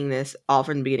planning this all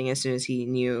from the beginning as soon as he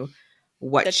knew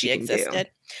what that she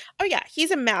existed. Oh yeah,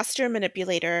 he's a master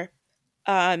manipulator.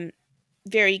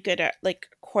 Very good at like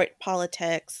court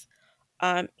politics.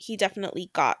 He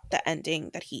definitely got the ending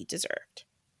that he deserved.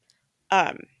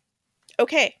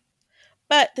 Okay.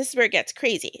 But this is where it gets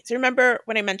crazy. So remember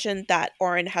when I mentioned that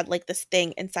Orin had like this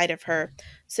thing inside of her?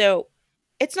 So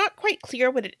it's not quite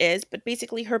clear what it is, but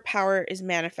basically her power is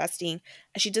manifesting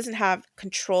and she doesn't have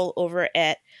control over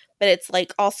it, but it's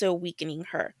like also weakening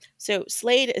her. So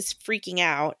Slade is freaking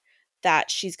out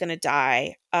that she's going to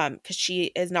die because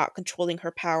she is not controlling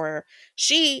her power.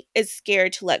 She is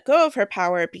scared to let go of her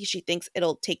power because she thinks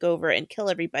it'll take over and kill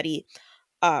everybody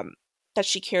that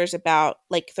she cares about,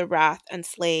 like the Wrath and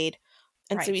Slade.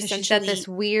 And right. so essentially she's got this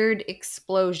weird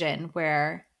explosion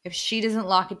where if she doesn't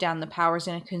lock it down, the power's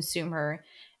going to consume her.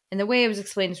 And the way it was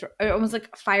explained is almost like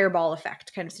a fireball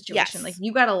effect kind of situation. Yes. Like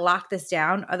you got to lock this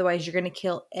down, otherwise you're going to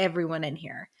kill everyone in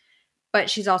here. But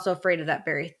she's also afraid of that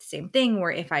very same thing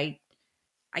where if I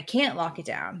can't lock it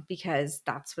down because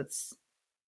that's what's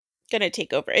going to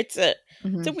take over. It's a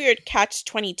weird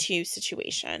catch-22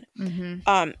 situation.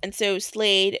 Mm-hmm. And so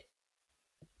Slade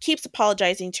keeps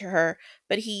apologizing to her,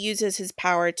 but he uses his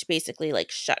power to basically like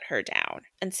shut her down.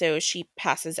 And so she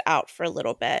passes out for a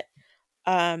little bit.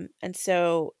 And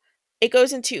so it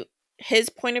goes into his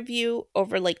point of view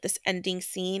over like this ending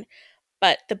scene,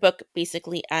 but the book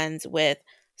basically ends with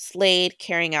Slade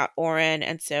carrying out Orin,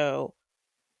 and so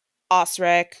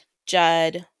Osric,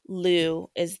 Judd, Lou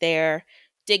is there.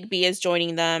 Digby is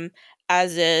joining them,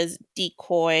 as is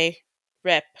Decoy,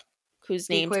 Rip, whose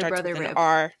name Decoy starts with brother an Rip.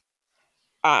 R.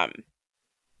 Um,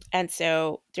 and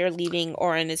so they're leaving.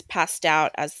 Oren is passed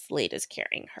out as Slade is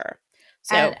carrying her.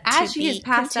 So And to as she is be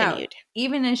passed out, continued.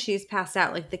 even as she's passed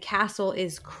out, like the castle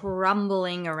is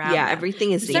crumbling around Yeah, them.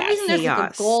 everything is For in some reason, there's like a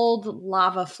chaos. gold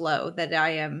lava flow that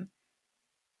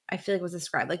I feel like was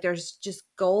described. Like there's just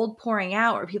gold pouring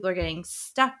out, or people are getting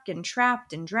stuck and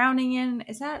trapped and drowning in.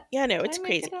 Is that? Yeah, no, Did it's I make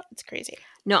crazy. it up? It's crazy.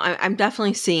 No, I'm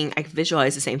definitely seeing, I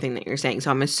visualize the same thing that you're saying.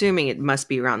 So I'm assuming it must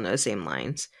be around those same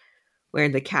lines where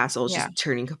the castle is Yeah. just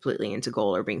turning completely into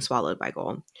gold or being swallowed by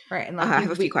gold. Right, and I have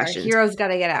a few our questions. heroes got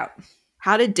to get out.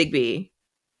 How did Digby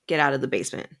get out of the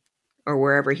basement or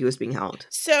wherever he was being held?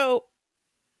 So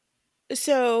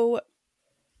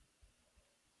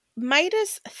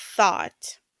Midas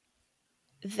thought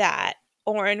that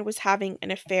Oren was having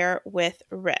an affair with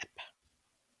Rip.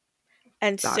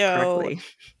 And Thought so correctly.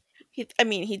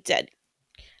 he did.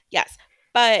 Yes.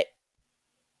 But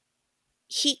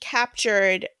he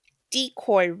captured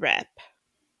Decoy Rip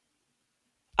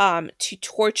to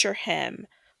torture him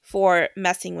for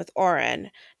messing with Oren,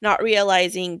 not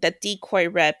realizing that Decoy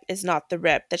Rip is not the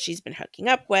Rip that she's been hooking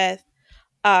up with.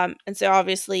 And so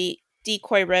obviously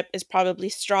Decoy Rip is probably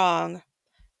strong.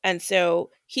 And so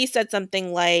he said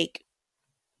something like,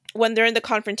 when they're in the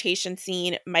confrontation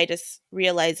scene, Midas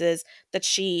realizes that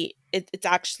it's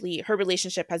actually, her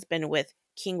relationship has been with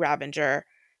King Ravenger,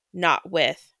 not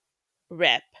with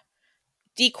Rip.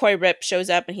 Decoy Rip shows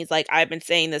up and he's like, I've been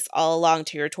saying this all along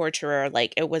to your torturer,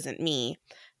 like it wasn't me.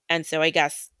 And so I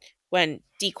guess when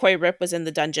Decoy Rip was in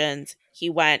the dungeons, he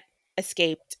went,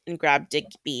 escaped, and grabbed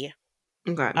Digby,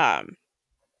 Okay.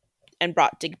 and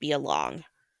brought Digby along.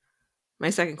 My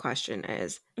second question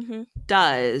is, Mm-hmm.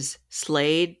 does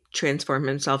Slade transform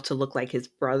himself to look like his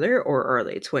brother, or are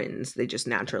they twins? They just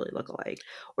naturally look alike.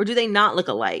 Or do they not look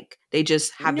alike? They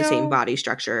just have the same No, body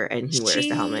structure and he wears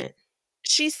the helmet.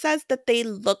 she says that they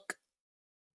look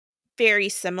very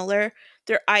similar.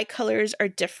 Their eye colors are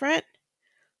different,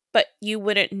 but you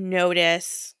wouldn't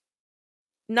notice.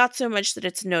 Not so much that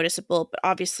it's noticeable, but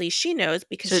obviously she knows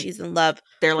because So she's in love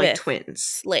they're like with twins.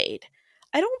 Slade.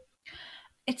 I don't.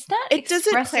 It's not It doesn't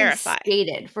expressly clarify.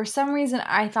 stated. For some reason,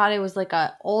 I thought it was like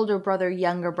a older brother,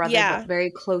 younger brother, Yeah. but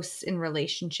very close in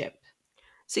relationship.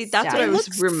 See, that's what They I look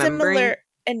was remembering. similar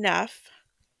enough.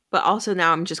 But also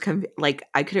now I'm just like,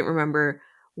 I couldn't remember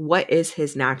what is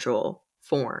his natural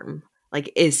form.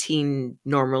 Like, is he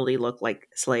normally look like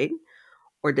Slade,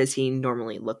 or does he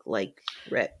normally look like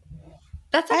Rip?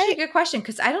 That's actually a good question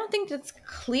because I don't think that's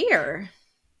clear.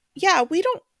 Yeah, we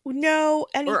don't know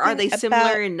anything Or are they about.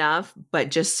 similar enough, but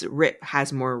just Rip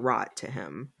has more rot to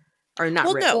him? Or not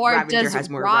Well, Rip, no. Or Ravenger has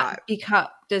more rot.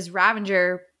 does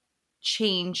Ravenger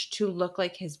change to look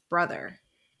like his brother,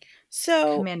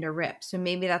 So, Commander Rip? So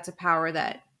maybe that's a power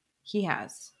that he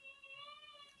has.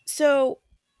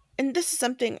 and this is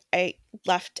something I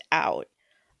left out.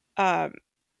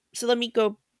 So let me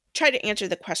go try to answer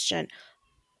the question.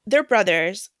 They're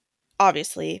brothers,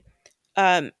 obviously.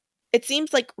 Um, it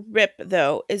seems like Rip,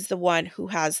 though, is the one who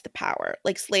has the power.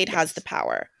 Like Slade has the Yes.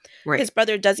 power. Right. His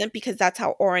brother doesn't, because that's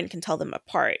how Oren can tell them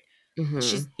apart.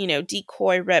 Mm-hmm.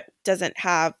 Decoy Rip doesn't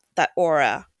have that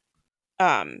aura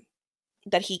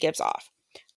that he gives off.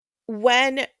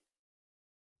 When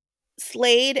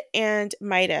Slade and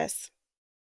Midas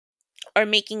are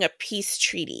making a peace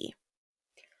treaty,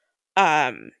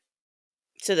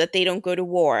 so that they don't go to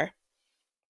war,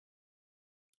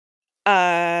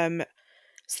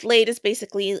 Slade is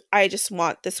basically, I just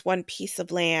want this one piece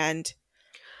of land.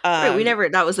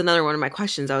 Right. That was another one of my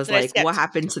questions. I was that I like, what skipped.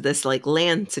 happened to this like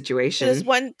land So there's situation?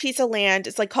 one piece of land.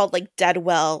 It's like called like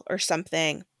Deadwell or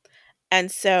something.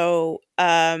 And so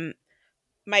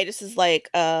Midas is like,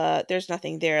 there's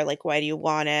nothing there. Like, why do you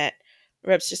want it?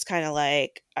 Rip's just kind of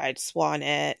like, I just want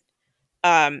it.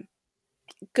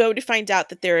 Go to find out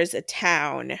that there is a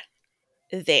town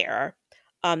there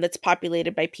that's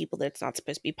populated by people that it's not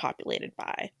supposed to be populated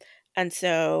by. And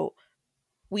so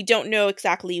we don't know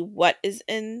exactly what is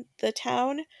in the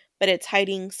town, but it's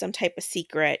hiding some type of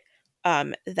secret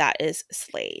that is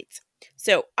Slade's.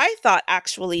 So I thought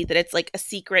actually that it's like a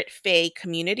secret Fae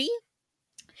community.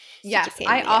 Yes,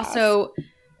 I also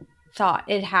thought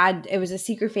it was a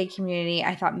secret Fae community.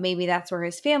 I thought maybe that's where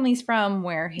his family's from,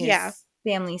 where his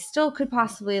family still could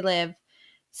possibly live.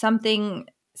 Something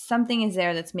is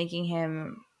there that's making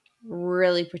him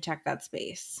really protect that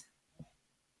space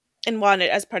and want it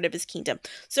as part of his kingdom.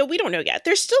 So we don't know yet.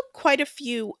 There's still quite a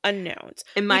few unknowns.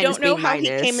 And we Midas don't know being how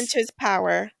Midas. he came into his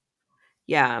power.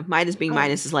 Yeah, Midas being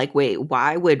Midas is like, wait,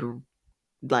 why would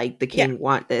like the Yeah, king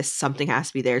want this, something has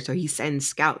to be there. So he sends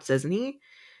scouts, doesn't he?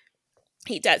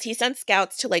 he does. He sends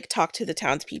scouts to like talk to the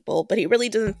townspeople, but he really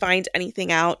doesn't find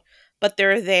anything out. But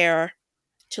they're there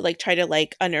to like try to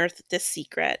like unearth this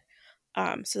secret.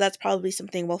 So that's probably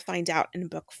something we'll find out in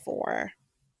book 4.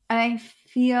 And I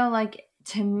feel like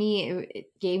to me it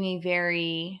gave me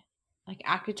very like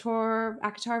Akator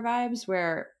vibes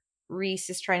where Reese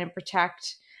is trying to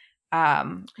protect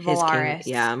His king, Valaris.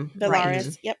 yeah. Right. And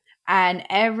Valaris, yep. And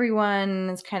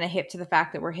everyone's kind of hip to the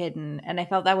fact that we're hidden. And I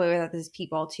felt that way with these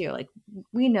people too. Like,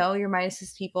 we know you're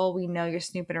Midas's people. We know you're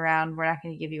snooping around. We're not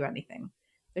going to give you anything.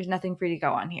 There's nothing for you to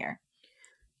go on here.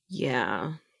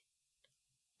 yeah.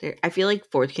 I feel like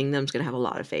Fourth Kingdom's gonna have a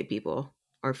lot of Fae people,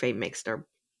 or Fae mixed, or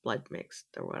blood mixed,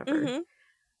 or whatever. Mm-hmm.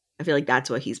 I feel like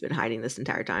that's what he's been hiding this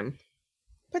entire time.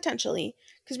 Potentially.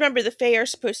 Because remember, the Fae are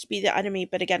supposed to be the enemy,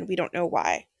 but again, we don't know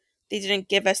why. They didn't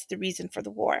give us the reason for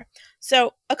the war.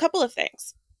 So, a couple of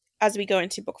things as we go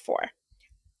into book 4.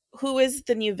 Who is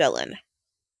the new villain?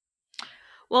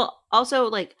 Well, also,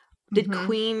 like, did Mm-hmm.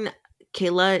 Queen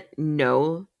Kayla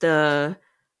know the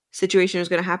situation was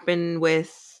going to happen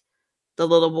with the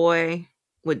little boy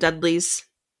with Dudley's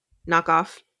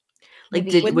knockoff? Like,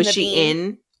 Naveen. With was she Naveen?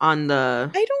 in on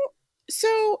the, I don't.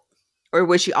 So, or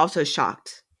was she also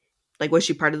shocked? Like, was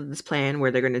she part of this plan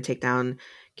where they're going to take down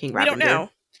King we don't Ravenger? know.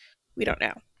 We don't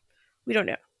know. We don't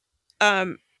know.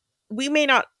 Um, we may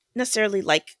not necessarily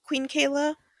like Queen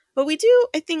Kayla, but we do,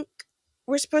 I think,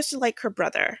 we're supposed to like her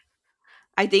brother.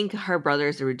 I think her brother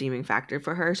is the redeeming factor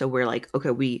for her. So we're like,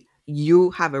 okay,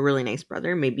 you have a really nice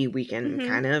brother. Maybe we can Mm-hmm.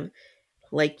 kind of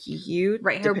like you,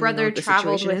 Right. Her depending on brother what the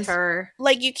traveled situation with is. her.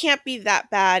 Like, you can't be that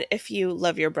bad if you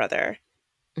love your brother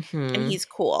and Mm-hmm. he's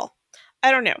cool.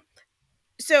 I don't know.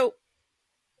 So,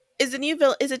 is the new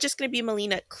villain, is it just going to be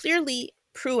Melina? Clearly,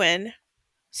 Pruin,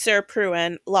 Sir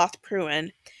Pruin, Loth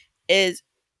Pruin, is,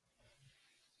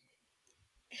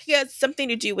 he has something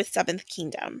to do with Seventh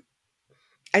Kingdom.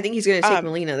 I think he's going to take Um,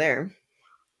 Melina there.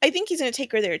 I think he's going to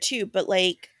take her there too, but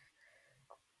like,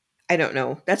 I don't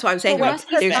know. That's why I'm for saying, There what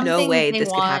like, must be there's no purpose? something way they this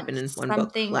could happen want. in one book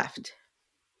Something. left.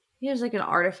 There's like an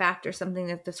artifact or something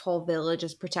that this whole village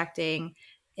is protecting.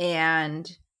 And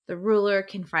the ruler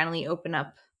can finally open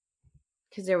up.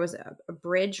 Because there was a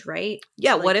bridge, right?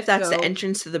 Yeah, To, what like, if that's the go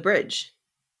entrance to the bridge?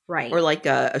 right. Or like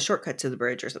a shortcut to the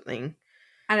bridge or something.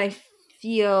 And I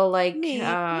feel like Maybe.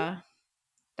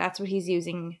 that's what he's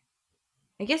using.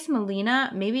 I guess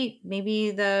Melina, maybe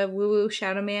the woo woo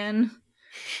shadow man,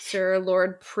 Sir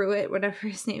Lord Pruitt, whatever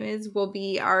his name is, will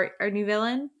be our new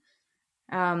villain.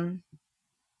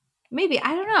 Maybe,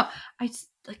 I don't know.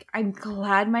 I'm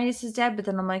glad Midas is dead, but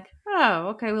then I'm like, oh,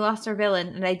 okay, we lost our villain,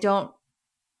 and I don't.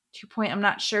 To your point, I'm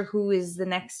not sure who is the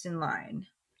next in line.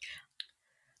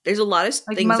 There's a lot of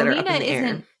Like things that are up Melina in the air.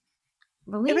 isn't. It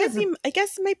might Melina's a be, I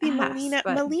guess it might be ass, Melina.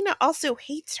 but Melina also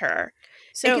hates her.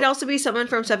 It could So, also be someone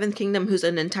from Seventh Kingdom who's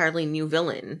an entirely new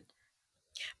villain.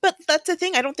 but that's the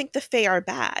thing. I don't think the Fae are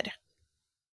bad.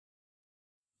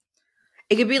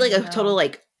 It could be like a total, no.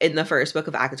 like, in the first book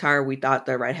of Akatar, we thought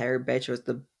the red haired bitch was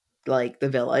the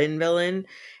villain,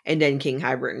 and then King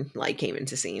Hybern like came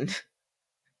into scene.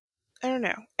 I don't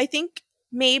know. I think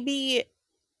maybe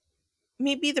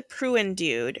the Pruin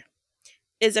dude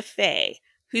is a Fae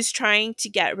who's trying to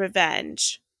get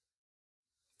revenge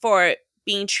for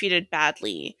being treated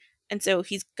badly. And so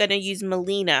he's gonna use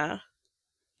Melina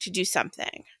to do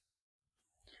something.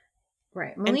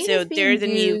 Right. And so Melina's they're being the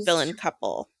new used. villain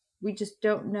couple. We just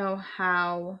don't know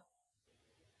how.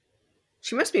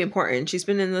 She must be important. She's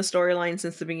been in the storyline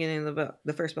since the beginning of the book,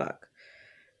 the first book.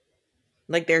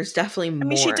 Like, there's definitely I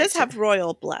mean, she more does to. have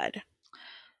royal blood.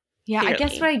 Yeah, I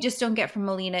guess what Clearly. I just don't get from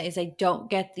Melina is I don't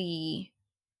get the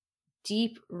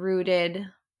deep rooted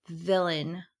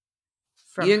villain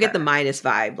from You don't get her. the Midas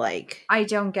vibe, like I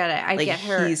don't get it. I like get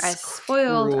her he's as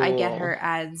spoiled. I get cruel. her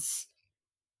as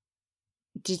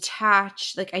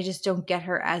detached. Like, I just don't get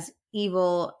her as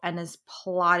evil and as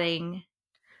plotting.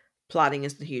 Plotting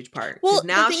is the huge part because Well, the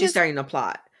now thing she's is, starting to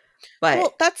plot. But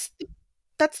well, that's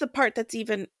the part that's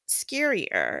even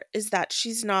scarier is that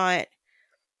she's not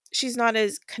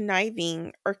as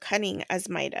conniving or cunning as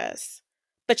Midas,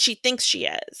 but she thinks she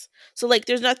is. So like,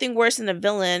 there's nothing worse than a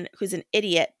villain who's an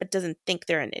idiot but doesn't think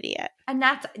they're an idiot. And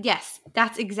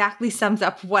that's exactly sums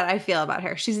up what I feel about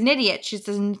her. She's an idiot. She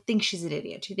doesn't think she's an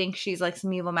idiot. She thinks she's like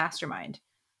some evil mastermind.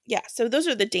 Yeah, so those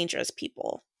are the dangerous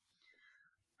people.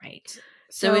 Right.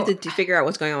 so we So have to figure out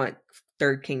what's going on with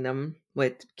Third Kingdom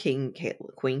with Queen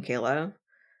Kayla.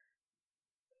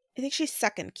 I think she's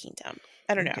Second Kingdom.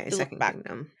 I don't know. Okay, To look Second back.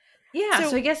 Kingdom. yeah, so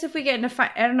So I guess if we get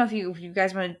into I don't know if you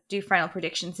guys want to do final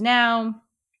predictions now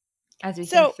as we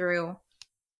think so through.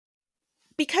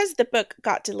 because the book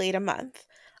got delayed a month,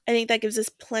 I think that gives us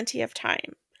plenty of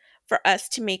time for us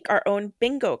to make our own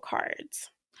bingo cards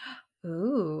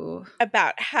Ooh,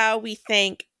 about how we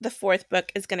think the fourth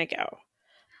book is going to go.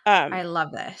 I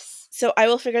love this. So I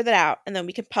will figure that out, and then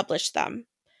we can publish them,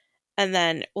 and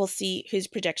then we'll see whose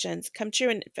predictions come true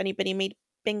and if anybody made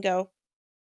bingo.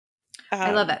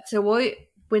 I love that. So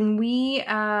when we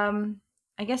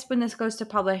I guess when this goes to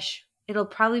publish, it'll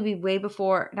probably be not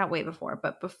way before,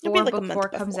 but It'll be before like a book month 4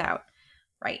 comes before. out.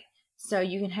 Right. So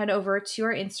you can head over to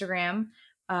our Instagram,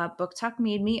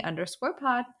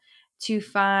 booktalkmeadme_pod, to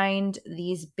find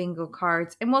these bingo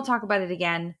cards. And we'll talk about it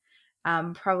again,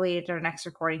 probably at our next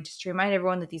recording, just to remind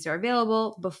everyone that these are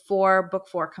available before book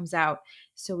 4 comes out,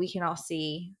 so we can all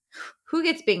see who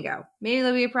gets bingo. Maybe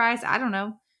there'll be a prize. I don't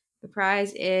know. The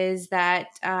prize is that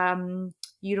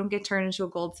you don't get turned into a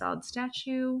gold solid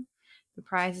statue. The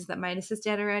prize is that Midas is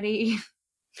dead already.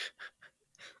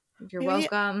 You're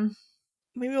welcome.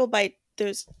 Maybe we'll buy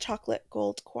those chocolate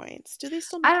gold coins. Do they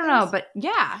still make I don't those? know, but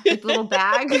yeah, like the little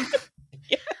bag.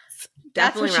 Yes.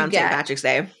 Definitely around St. Patrick's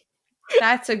Day.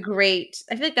 That's a great,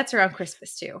 I feel like that's around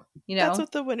Christmas too, you know? That's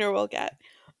what the winner will get.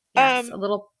 Yes, a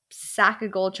little sack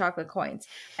of gold chocolate coins.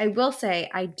 I will say,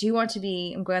 I'm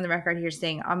going on the record here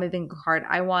saying on my bingo card,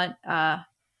 I want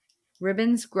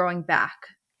ribbons growing back.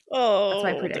 Oh, that's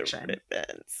my prediction. The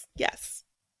ribbons. Yes.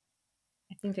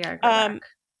 I think they gotta grow back.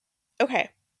 Okay.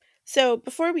 So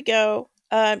before we go,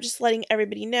 just letting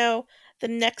everybody know, the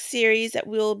next series that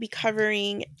we'll be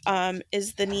covering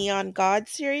is the Neon God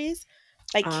series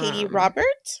by Katie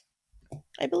Robert,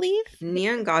 I believe.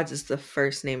 Neon Gods is the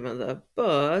first name of the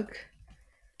book.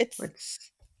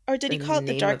 Or did he call it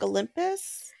the Dark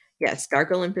Olympus? Yes,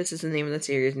 Dark Olympus is the name of the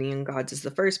series. Neon Gods is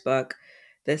the first book.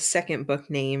 The second book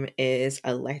name is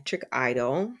Electric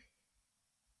Idol.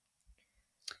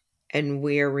 And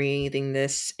we're reading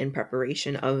this in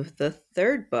preparation of the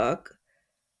third book,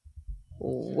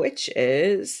 which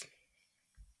is...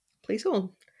 Please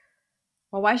hold.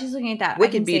 Well, while she's looking at that,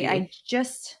 Wicked Beauty.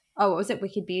 What was it?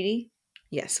 Wicked Beauty?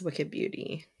 Yes, Wicked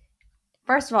Beauty.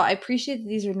 First of all, I appreciate that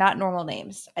these are not normal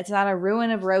names. It's not a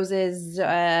ruin of roses,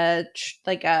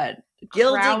 like a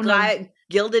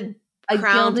gilded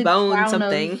crown bone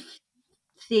something.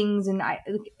 Things, and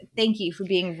thank you for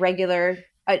being regular,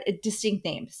 distinct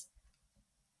names.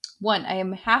 One, I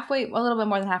am a little bit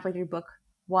more than halfway through book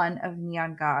 1 of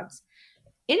Neon Gods.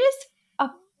 It is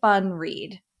a fun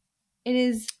read.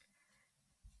 It's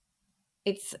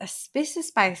a bit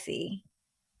spicy.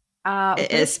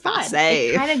 It's fun.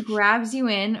 It kind of grabs you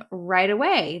in right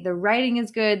away. The writing is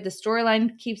good. The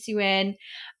storyline keeps you in.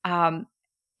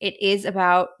 It is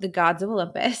about the gods of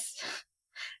Olympus.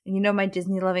 And you know, my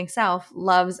Disney loving self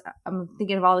loves, I'm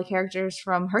thinking of all the characters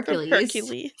from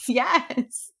Hercules.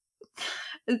 Yes.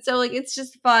 And so, like, it's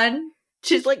just fun.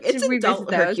 She's like, it's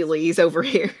adult Hercules over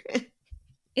here.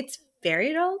 It's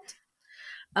very adult.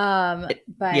 But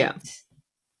yeah.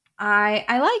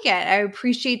 I like it. I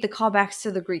appreciate the callbacks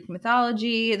to the Greek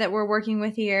mythology that we're working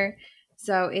with here.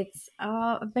 So it's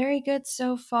very good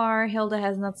so far. Hilda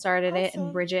has not started it,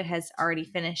 and Bridget has already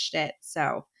finished it.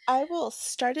 So I will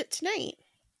start it tonight.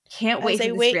 Can't wait for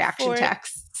this reaction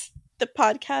text. The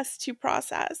podcast to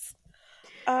process.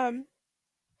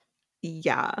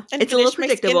 Yeah, it's a little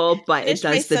predictable, but it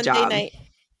does the job. Sunday night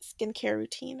skincare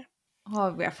routine.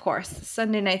 Oh, yeah, of course.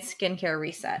 Sunday night skincare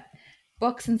reset.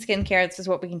 Books and skincare, this is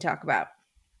what we can talk about.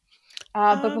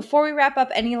 But before we wrap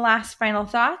up, any last final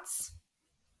thoughts?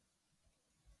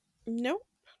 Nope.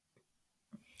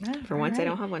 For once, I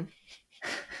don't have one.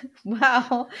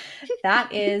 Well,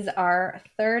 that is our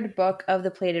third book of the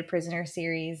Plated Prisoner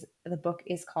series. The book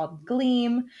is called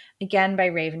Gleam, again by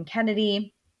Raven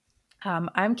Kennedy.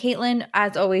 I'm Caitlin,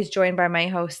 as always, joined by my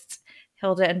hosts,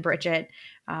 Hilda and Bridget.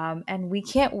 And we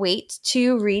can't wait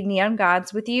to read Neon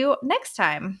Gods with you next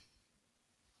time.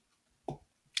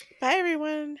 Bye,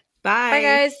 everyone. Bye. Bye,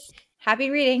 guys. Happy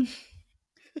reading.